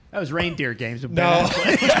 That was Reindeer Games with No.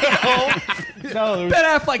 Ben Affleck. No, there was,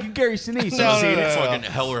 Ben Affleck and Gary Sinise. No, I've seen no, it. no. Fucking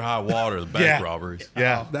Hell or High Water. The bank Yeah. robberies.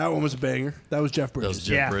 yeah. That one was a banger. That was Jeff That was Bridges.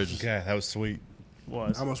 Jeff Yeah. Bridges. Okay, that was sweet.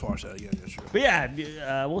 Was. I must watch that again yesterday. But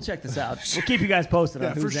yeah, we'll check this out. We'll keep you guys posted Yeah,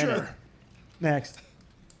 on for who's in it. sure. Next.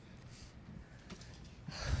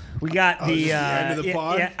 We got is this the the end of the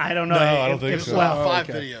pod? Yeah, I don't know. No, I don't think so. Well, 5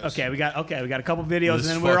 okay. videos. okay, we got a couple videos,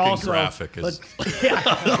 This and then we're fucking also graphic is-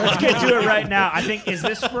 let's get to it right now. I think is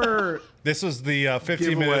this for? This was the 15-minute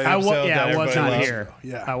Giveaway. episode that I was everybody not loves. here.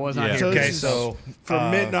 Yeah. I was not Yeah. here. So Okay, this is so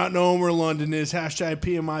for Mitt not knowing where London is, hashtag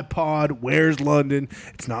PMI pod. Where's London?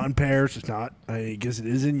 It's not in Paris. It's not. I guess it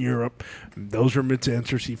is in Europe. Those were Mitt's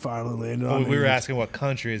answers. He finally landed on. we were it. asking what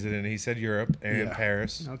country is it in. He said Europe and Yeah.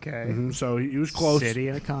 Paris. Okay. So he was close. City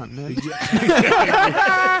and a continent.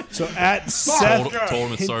 So at Seth Told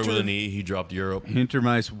him it started with an E. He dropped Europe.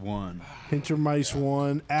 Hintermice 1. Hintermice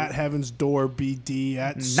 1 at Heaven's Door BD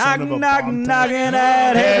at Knock, Son of a knock, Bomb knocking Tech.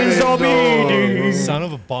 at heaven's door. BD. Son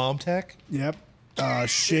of a bomb tech. Yep.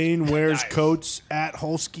 Shane wears coats at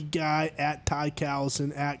Holsky Guy at Ty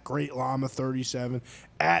Callison at Great Llama 37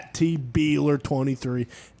 at T Beeler 23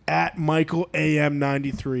 at Michael AM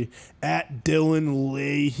 93 at Dylan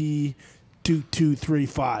Leahy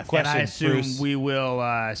 2235. And I Question, assume Bruce. we will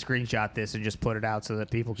screenshot this and just put it out so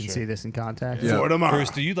that people can see this in context. Yeah. For tomorrow. Bruce,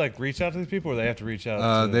 do you reach out to these people, or they have to reach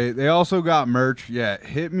out? to They also got merch. Yeah,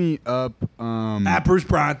 hit me up. At Bruce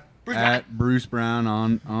Bryan. At Bruce Brown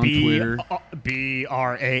on Twitter.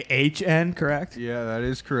 BRAHN, correct? Yeah, that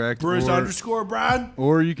is correct. Bruce _ Brad.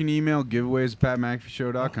 Or you can email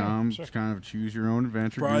giveaways@patmcafeeshow.com. Just kind of choose your own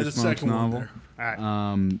adventure. Probably the Goose Monk's second one novel. there.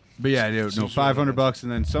 All right. But yeah, no, $500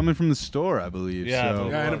 and then something from the store, I believe. Yeah, so,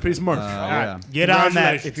 Yeah, and a piece of merch. yeah. Get on that.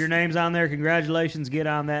 Congratulations. If your name's on there, congratulations. Get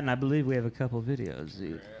on that. And I believe we have a couple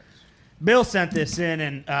videos. Bill sent this in,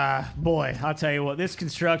 and boy, I'll tell you what, this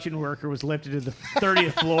construction worker was lifted to the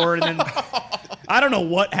 30th floor, and then I don't know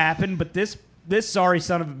what happened, but this sorry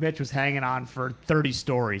son of a bitch was hanging on for 30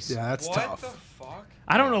 stories. Yeah, that's What tough. the fuck?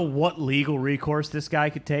 I don't know what legal recourse this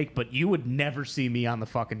guy could take, but you would never see me on the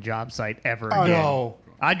fucking job site ever again. No.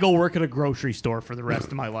 I'd go work at a grocery store for the rest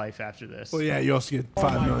of my life after this. Well, yeah, you also get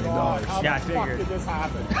 $5 million. Yeah, I figured.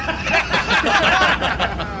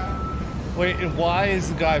 Wait, and why is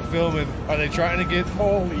the guy filming? Are they trying to get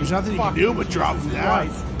There's nothing you can do but drop him down.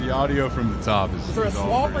 The audio from the top is. Is there a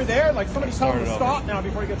swamper there? Like somebody's telling him to stop now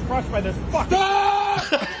before he gets crushed by this. Fuck!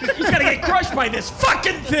 He's gonna get crushed by this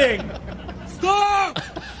fucking thing! Stop!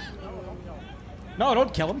 No,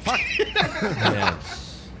 don't kill him. Fuck. Man,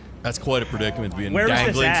 that's quite a predicament, being Where was this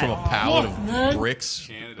dangling at? from a pallet of bricks.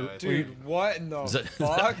 Dude, what in the that-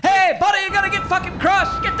 fuck? Hey, buddy, you're gonna get fucking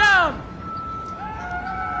crushed. Get down.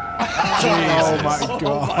 Oh my god.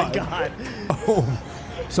 Oh my god.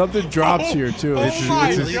 Something drops here too. It's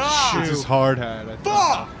his hard hat. I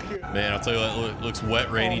think. Man, I'll tell you what, it looks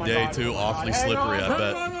wet, rainy day too, awfully slippery, I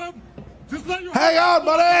bet. Hang on,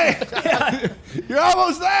 buddy. You're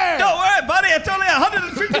almost there. Don't worry, buddy. It's only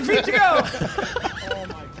 150 feet to go. Oh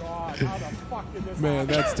my god! How the fuck did this Man,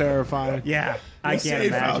 that's terrifying. Yeah, I Be can't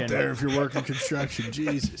safe out imagine. there if you're working construction.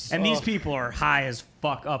 Jesus. And these people are high as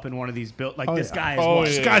fuck up in one of these built. Like Oh, this yeah. guy is Oh, what,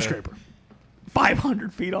 yeah. Skyscraper.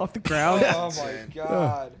 500 feet off the ground. Oh my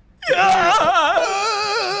god.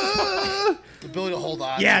 The ability to hold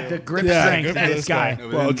on. Yeah, to. the grip Yeah, strength good of for this this guy. guy.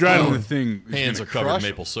 Well, The adrenaline. thing is Hands are gonna covered in crush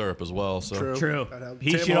maple syrup as well, so. True. That helps.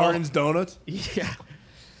 He Tim should all- Hortons donuts. Yeah.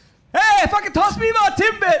 Hey, fucking toss me my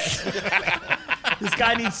Timbits! This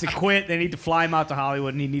guy needs to quit. They need to fly him out to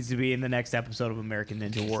Hollywood, and he needs to be in the next episode of American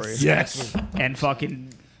Ninja Warrior. Yes. And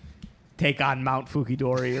fucking take on Mount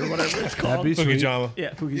Fukidori or whatever it's That'd called. be sweet. Fukujama?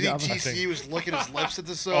 Yeah, You think Fukidama. TC was licking his lips at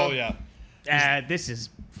this? Oh yeah. This is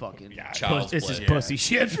fucking Child's this play. is pussy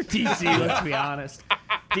shit for TC. Let's be honest.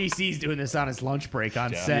 TC's doing this on his lunch break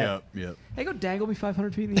on set. Yep. Hey, go dangle me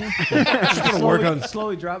 500 feet in the air. Just gonna work on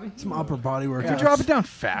slowly drop me. some upper body work. Can you drop it down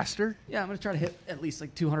faster? Yeah, I'm gonna try to hit at least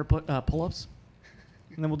like 200 pull-ups,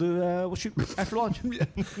 and then we'll shoot after lunch.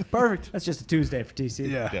 Perfect. That's just a Tuesday for TC.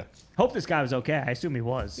 Yeah. Yeah. Hope this guy was okay. I assume he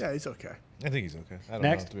was. Yeah, he's okay. I think he's okay. I don't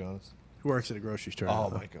Next. know, to be honest. He works at a grocery store. Oh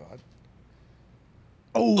now, my god.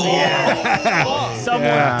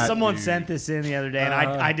 Someone sent this in the other day, and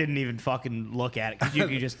I didn't even fucking look at it because you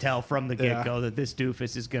could just tell from the get-go that this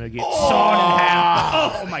doofus is gonna get sawn in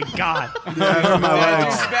half. Oh my god! though.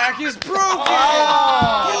 His back is broken.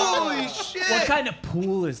 Holy shit! What kind of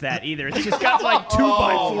pool is that? Either it's just got like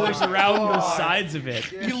 2x4s around the sides of it.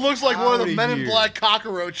 He looks like one of the Men in here. Black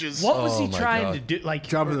cockroaches. What was he my trying God. to do? Like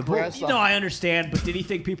Jump in the pool. You know, I understand, but did he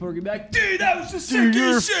think people were gonna be like, "Dude, that was the Dude,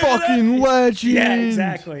 you're a fucking legend. Yeah,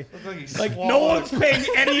 exactly. Like no one's paying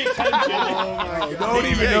any attention. No one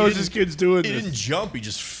even knows this kid's doing He didn't this. jump, he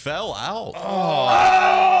just fell out.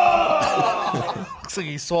 Looks like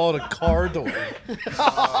he swallowed a car door.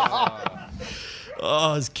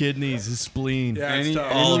 Oh, his kidneys, his spleen. Yeah, it's Any,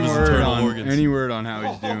 tough. All of his internal organs. any word on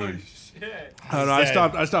how he's doing? I don't know.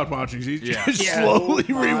 I stopped watching. He's Yeah. just slowly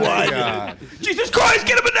rewinding. God. Jesus Christ,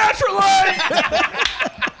 get him a natural light!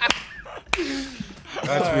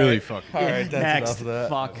 That's really fucking. All right, that's Next, enough of that.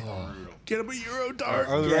 fuck. Get him a Euro dart.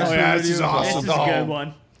 Are the Yeah. rest Oh, yeah, of this the is videos awesome. This is a good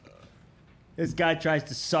one. This guy tries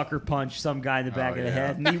to sucker punch some guy in the back of the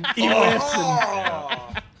head, and he whiffs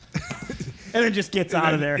and then just gets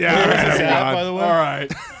out of there. Yeah. Where is this all at, right. by the way? All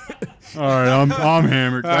right. All right, I'm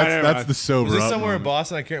hammered. never That's mind. the sober Was this up somewhere in moment.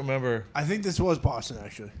 Boston? I can't remember. I think this was Boston,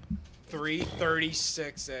 actually.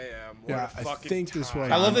 3:36 a.m. What Yeah, a I fucking think this time.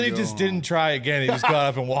 was. I love that he just didn't try again. He just got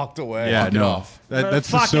up and walked away. Yeah, Walked it no, off. that's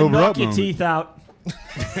the Fucking sober knock up your moment. teeth out.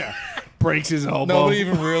 Breaks his elbow. Nobody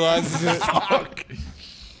even realizes it.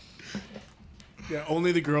 Yeah,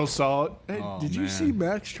 only the girls saw it. Hey, Oh, did you man. see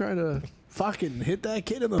Max try to fucking hit that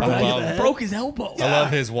kid in the back of love the it. head? Broke his elbow. I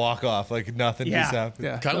love his walk off. Like nothing Yeah. just happened.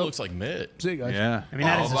 Yeah. Kind of looks like Mitt. See you guys. Yeah. I mean,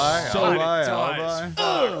 that is a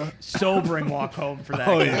alibi. sobering walk home for that.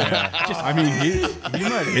 Oh, guy. yeah. I mean, he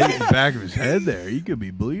might have hit the back of his head there. He could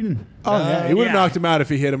be bleeding. Oh, yeah. He would have yeah. knocked him out if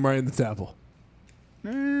he hit him right in the temple.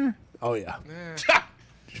 Oh, yeah.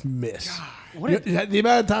 Just miss. The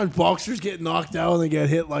amount of times boxers get knocked out and they get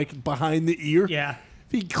hit, like, behind the ear. Yeah.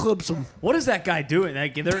 He clips him. What is that guy doing?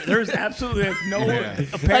 Like, there's absolutely like, no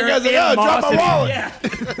apparent guy's like, "Oh, drop my animosity. wallet." Yeah.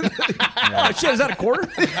 Oh, shit, is that a quarter?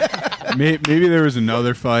 Maybe there was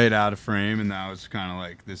another fight out of frame, and that was kind of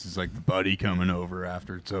like, this is like the buddy coming over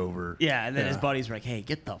after it's over. Yeah, and then his buddy's like, hey,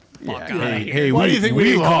 get the fuck out of Hey, here. hey, Why do you think we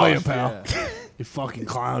didn't call you, lost. pal? You fucking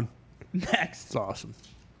clown. Next. It's awesome.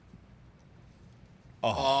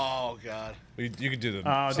 Oh God. You can do the.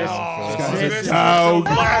 Oh, this.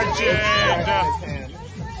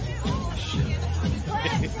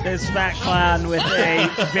 This fat clown with a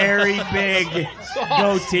very big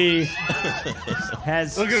goatee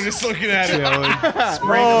has Look at him just looking at it.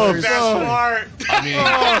 sprinklers. That's smart. I mean,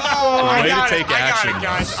 I way got to it. take I action. got it,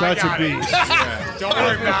 guys. Such I got a it. beast. Don't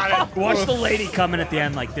worry about it. Watch the lady coming at the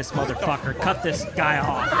end like, this motherfucker, cut this guy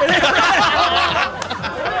off.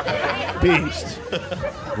 Beast.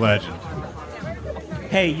 Legend.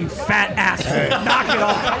 Hey, you fat asshole, knock it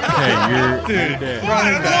off. Hey, you're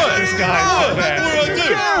Running back. This guy is bad. What do I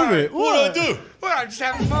do? What do I do? Well, I'm just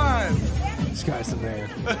having fun. This guy's the man.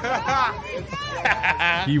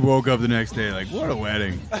 he woke up the next day like, what a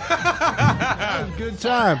wedding. Good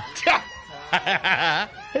time.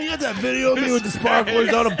 Hey, you got that video of me with the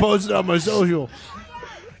sparklers on and posted on my social.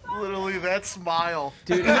 Literally that smile.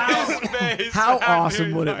 Dude, how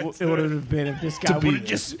awesome would it would have been if this guy would have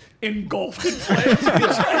just engulfed in flames?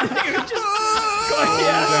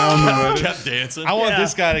 Kept dancing. I want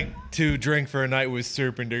this guy to drink for a night with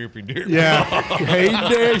Serpent Derpy Derp. Yeah. Hey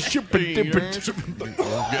there, Guess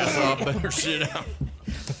I'll better shit out.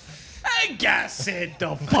 I guess it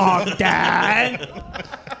the fuck down.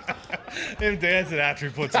 Him dancing after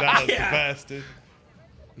he puts it out is the best, dude.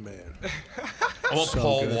 Man. I want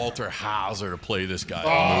Paul Walter Hauser to play this guy in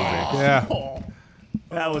the movie. Yeah. Oh,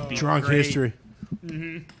 that would be Drunk great. history.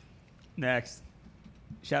 Next,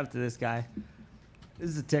 shout out to this guy. This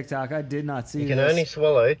is a TikTok. I did not see You can this. only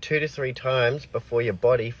swallow 2 to 3 times before your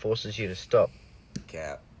body forces you to stop.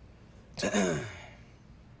 Cap.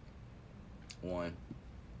 1,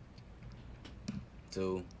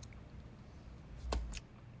 2.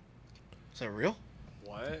 Is that real?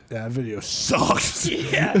 What? That video sucks.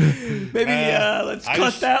 Yeah. Maybe let's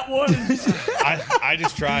cut that one. I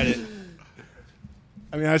just tried it.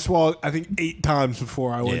 I mean, I swallowed, I think, 8 times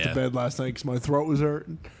before I went to Yeah. bed last night because my throat was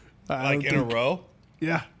hurting. Like in a row?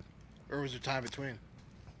 Yeah. Or was there time between?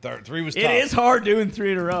 3 was tough. It is hard doing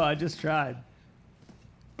 3 in a row. I just tried.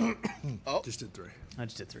 Just did 3. I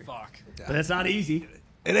just did 3. Fuck. But it's not easy.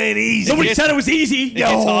 It ain't easy. Somebody said it was easy. It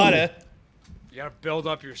gets harder. You gotta build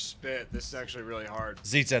up your spit. This is actually really hard.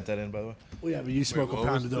 Zeke sent that in, by the way. Well, yeah, but you smoke a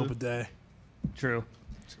pound of dope a day. True.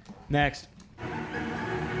 Next.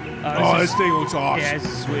 Oh, this thing looks awesome. Yeah,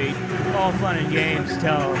 it's sweet. All fun and games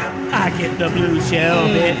till I get the blue shell,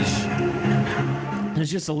 bitch. It's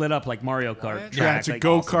just a lit up like Mario Kart track. Yeah, it's a like,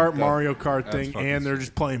 go-kart Mario Kart That's thing, fucking and they're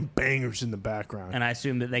just playing bangers in the background. And I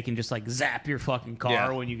assume that they can just like zap your fucking car Yeah.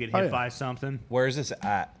 when you get hit Oh, yeah. by something. Where is this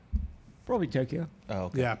at? Probably Tokyo. Oh,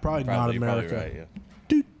 okay. Yeah, probably not Probably, you're America. probably right, yeah.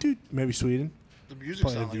 Doot, doot. Maybe Sweden. The music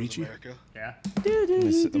Playing sound like it was Avicii. America. Yeah.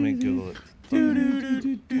 Let me Google it.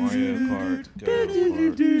 Mario Kart. Go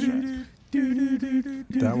Kart.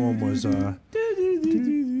 That one was Are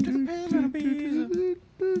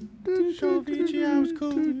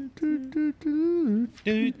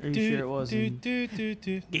you sure it wasn't?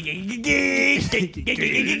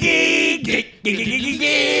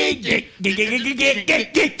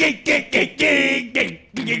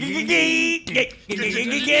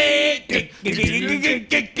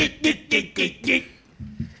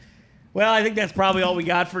 Well, I think that's probably all we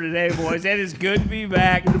got for today, boys. It is good to be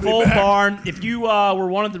back. Full barn. If you were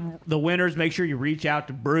one of the winners, make sure you reach out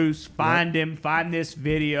to Bruce, find him, find this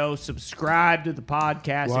video, subscribe to the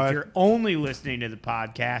podcast. What? If you're only listening to the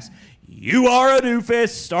podcast, you are a doofus.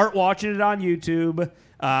 Start watching it on YouTube.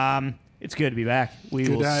 It's good to be back. We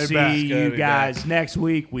Good will to have you see back. you Good to be guys back. next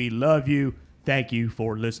week. We love you. Thank you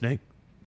for listening.